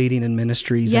them leading in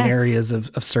ministries and Yes. areas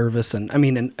of service, and I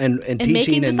mean, and teaching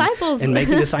making disciples. and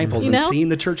making disciples You and know? seeing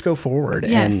the church go forward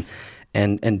Yes.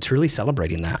 and truly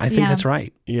celebrating that. I think Yeah. that's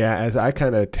right. Yeah, as I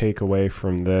kind of take away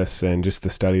from this and just the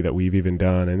study that we've even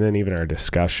done, and then even our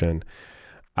discussion,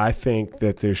 I think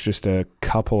that there's just a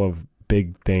couple of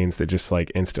big things that just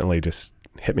like instantly just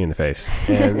hit me in the face.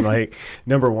 And like,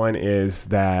 number one is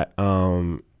that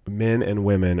men and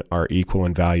women are equal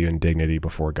in value and dignity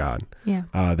before God. Yeah.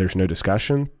 There's no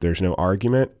discussion. There's no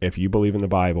argument. If you believe in the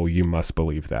Bible, you must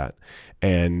believe that.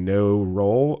 And no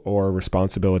role or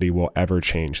responsibility will ever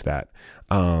change that.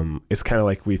 It's kind of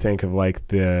like we think of like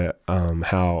the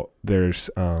how there's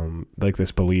like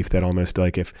this belief that almost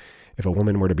like if a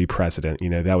woman were to be president,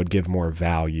 that would give more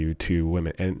value to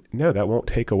women. And no, that won't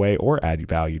take away or add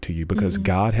value to you, because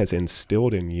God has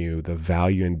instilled in you the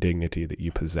value and dignity that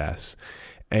you possess.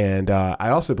 And I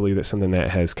also believe that something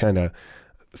that has kind of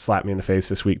slapped me in the face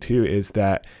this week too is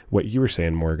that what you were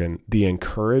saying, Morgan, the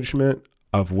encouragement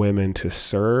of women to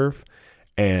serve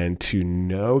and to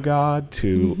know God,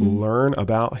 to learn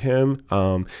about him.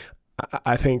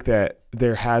 I think that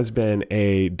there has been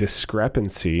a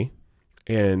discrepancy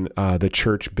in the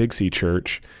church, Big C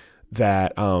Church,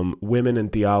 that women in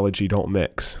theology don't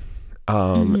mix.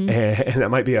 And that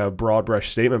might be a broad brush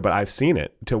statement, but I've seen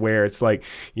it to where it's like,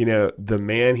 the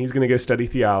man, he's going to go study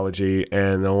theology,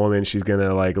 and the woman, she's going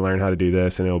to like learn how to do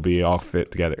this, and it'll be all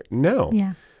fit together. No.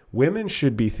 Yeah. Women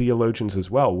should be theologians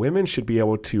as well. Women should be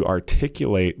able to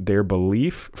articulate their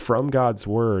belief from God's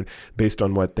word based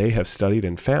on what they have studied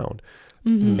and found.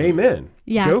 Amen.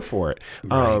 Yeah. Go for it.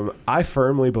 Right. I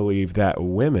firmly believe that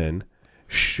women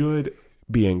should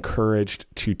be encouraged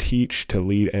to teach, to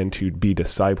lead, and to be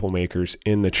disciple makers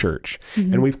in the church.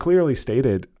 And we've clearly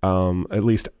stated, at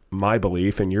least my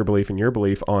belief and your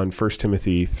belief on 1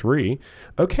 Timothy 3.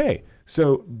 Okay,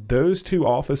 so those two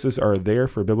offices are there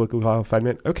for biblically qualified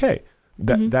men. Okay,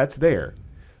 that's there.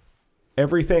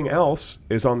 Everything else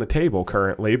is on the table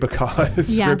currently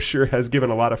because Scripture has given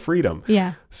a lot of freedom.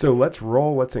 Yeah. So let's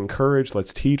roll, let's encourage,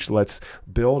 let's teach, let's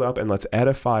build up, and let's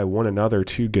edify one another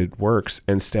to good works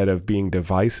instead of being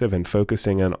divisive and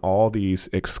focusing on all these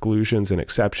exclusions and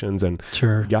exceptions and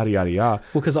yada, yada, yada.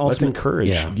 Well, because let's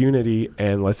encourage unity,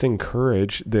 and let's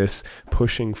encourage this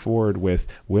pushing forward with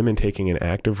women taking an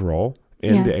active role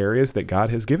in the areas that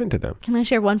God has given to them. Can I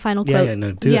share one final quote?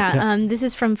 Do it. This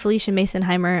is from Felicia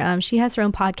Masonheimer. She has her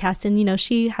own podcast, and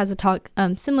she has a talk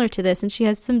similar to this, and she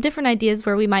has some different ideas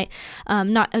where we might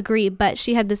not agree, but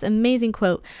she had this amazing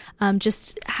quote,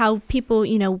 just how people,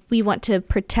 we want to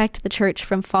protect the church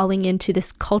from falling into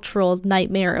this cultural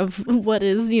nightmare of what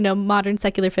is, modern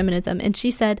secular feminism. And she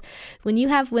said, when you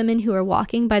have women who are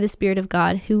walking by the Spirit of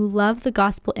God, who love the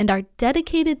gospel and are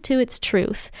dedicated to its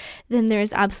truth, then there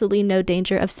is absolutely no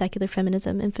danger of secular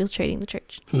feminism infiltrating the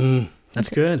church. That's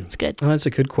good. It's good. Oh, that's a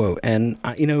good quote. And,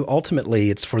 ultimately,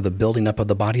 it's for the building up of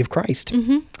the body of Christ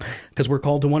because we're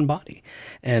called to one body.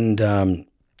 And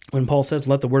when Paul says,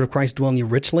 let the word of Christ dwell in you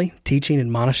richly, teaching,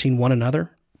 admonishing one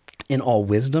another in all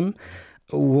wisdom.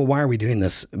 Well, why are we doing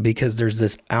this? Because there's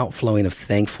this outflowing of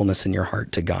thankfulness in your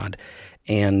heart to God.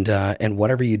 And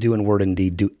whatever you do in word and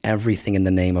deed, do everything in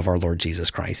the name of our Lord Jesus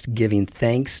Christ, giving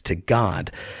thanks to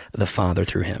God the Father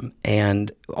through him,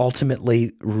 and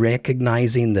ultimately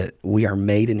recognizing that we are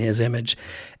made in his image,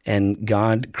 and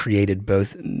God created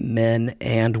both men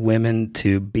and women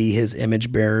to be his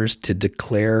image bearers, to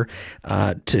declare,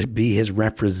 to be his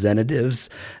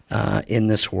representatives in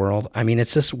this world. I mean,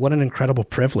 it's just what an incredible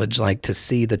privilege, to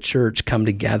see the church come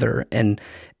together and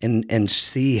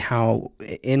see how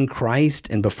in Christ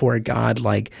and before God,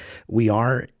 we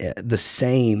are the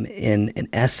same in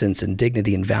essence and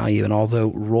dignity and value. And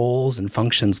although roles and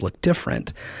functions look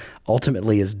different,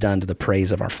 ultimately is done to the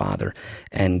praise of our Father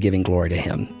and giving glory to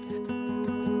him.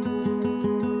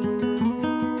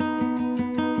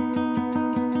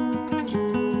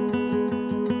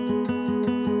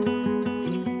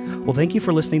 Well, thank you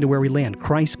for listening to Where We Land,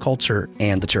 Christ, Culture,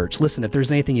 and the Church. Listen, if there's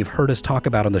anything you've heard us talk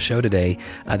about on the show today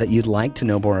that you'd like to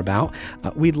know more about,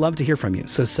 we'd love to hear from you.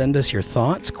 So send us your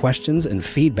thoughts, questions, and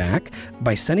feedback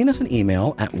by sending us an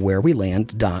email at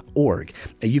whereweland.org.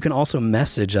 You can also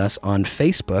message us on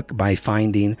Facebook by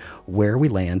finding Where We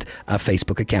Land, a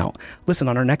Facebook account. Listen,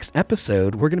 on our next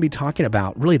episode, we're going to be talking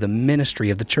about really the ministry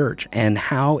of the church and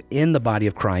how in the body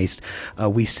of Christ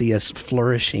we see us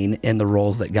flourishing in the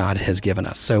roles that God has given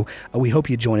us. So we hope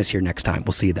you join us here next time.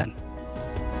 We'll see you then.